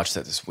going to go watch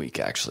that this week,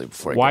 actually,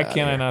 before I Why get out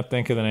can't of I here. not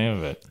think of the name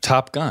of it?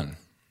 Top Gun.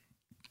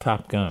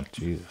 Top Gun.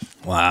 Jesus.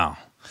 Wow.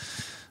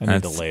 I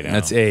need to lay down.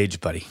 That's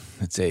age, buddy.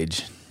 That's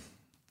age.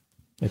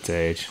 It's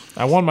age.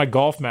 I won my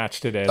golf match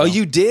today. Oh, though.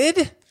 you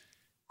did?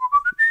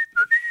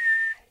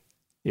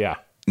 Yeah.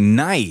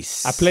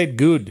 Nice. I played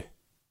good.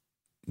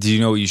 Do you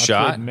know what you I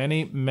shot?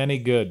 played many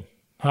good.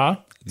 Huh?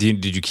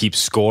 Did you keep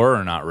score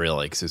or not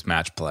really? Because it's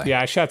match play.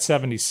 Yeah, I shot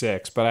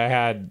 76, but I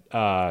had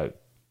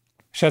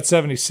shot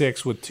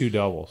 76 with 2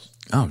 doubles.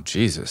 Oh,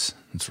 Jesus.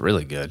 That's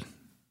really good.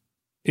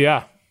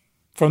 Yeah.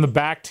 From the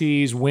back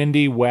tees,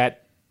 windy,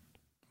 wet,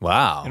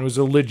 Wow. and it was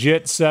a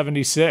legit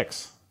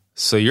 76.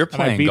 So you're And I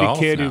playing beat golf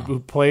a kid now. who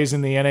plays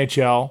in the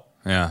NHL.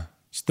 Yeah.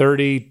 He's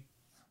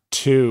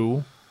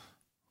 32.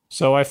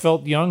 So I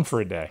felt young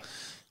for a day.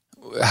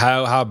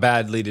 How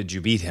badly did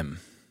you beat him?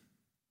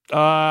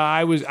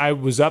 I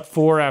was up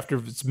 4 after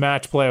it's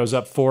match play. I was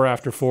up 4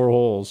 after 4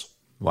 holes.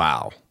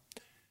 Wow.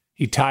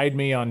 He tied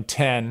me on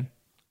 10.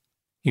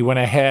 He went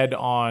ahead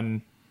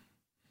on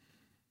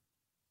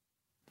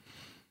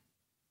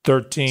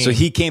 13. So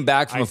he came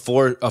back from a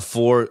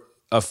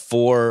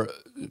 4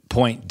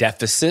 point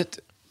deficit.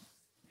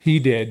 He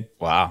did.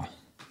 Wow.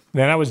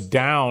 Then I was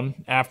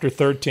down after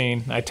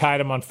 13. I tied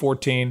him on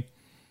 14.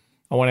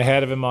 I went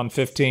ahead of him on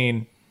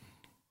 15.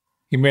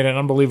 He made an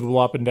unbelievable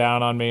up and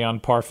down on me on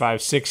par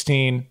 5,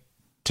 16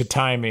 to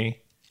tie me.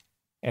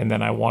 And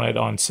then I won it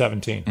on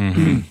 17.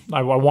 Mm-hmm.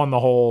 I won the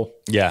hole.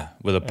 Yeah,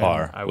 with a and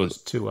par. I was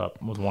 2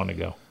 up with 1 to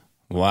go.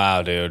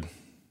 Wow, dude.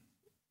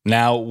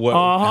 Now, what?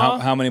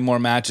 How many more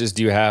matches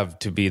do you have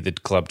to be the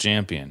club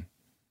champion?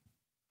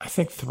 I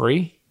think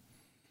 3.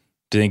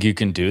 Do you think you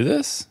can do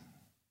this?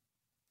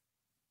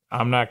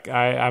 I'm not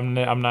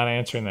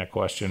answering that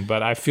question,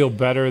 but I feel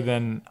better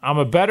than I'm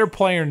a better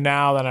player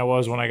now than I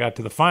was when I got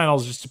to the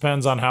finals. It just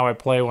depends on how I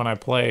play when I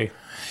play.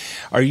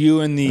 Are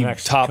you in the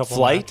next top couple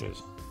flight?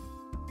 matches.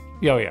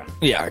 Oh yeah.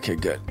 Yeah, okay,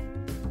 good.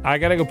 I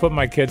gotta go put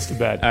my kids to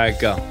bed. All right,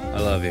 go. I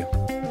love you.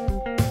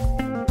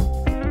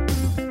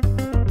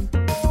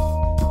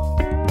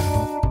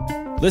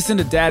 Listen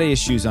to Daddy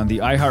Issues on the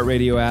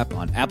iHeartRadio app,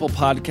 on Apple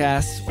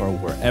Podcasts, or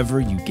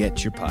wherever you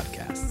get your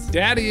podcasts.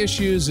 Daddy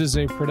Issues is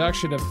a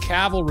production of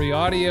Cavalry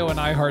Audio and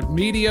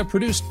iHeartMedia,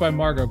 produced by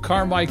Margot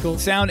Carmichael,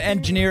 Sound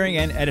engineering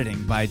and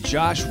editing by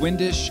Josh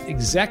Windish.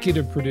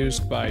 executive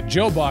produced by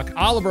Joe Buck,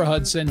 Oliver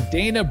Hudson,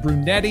 Dana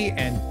Brunetti,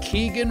 and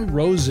Keegan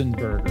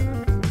Rosenberger.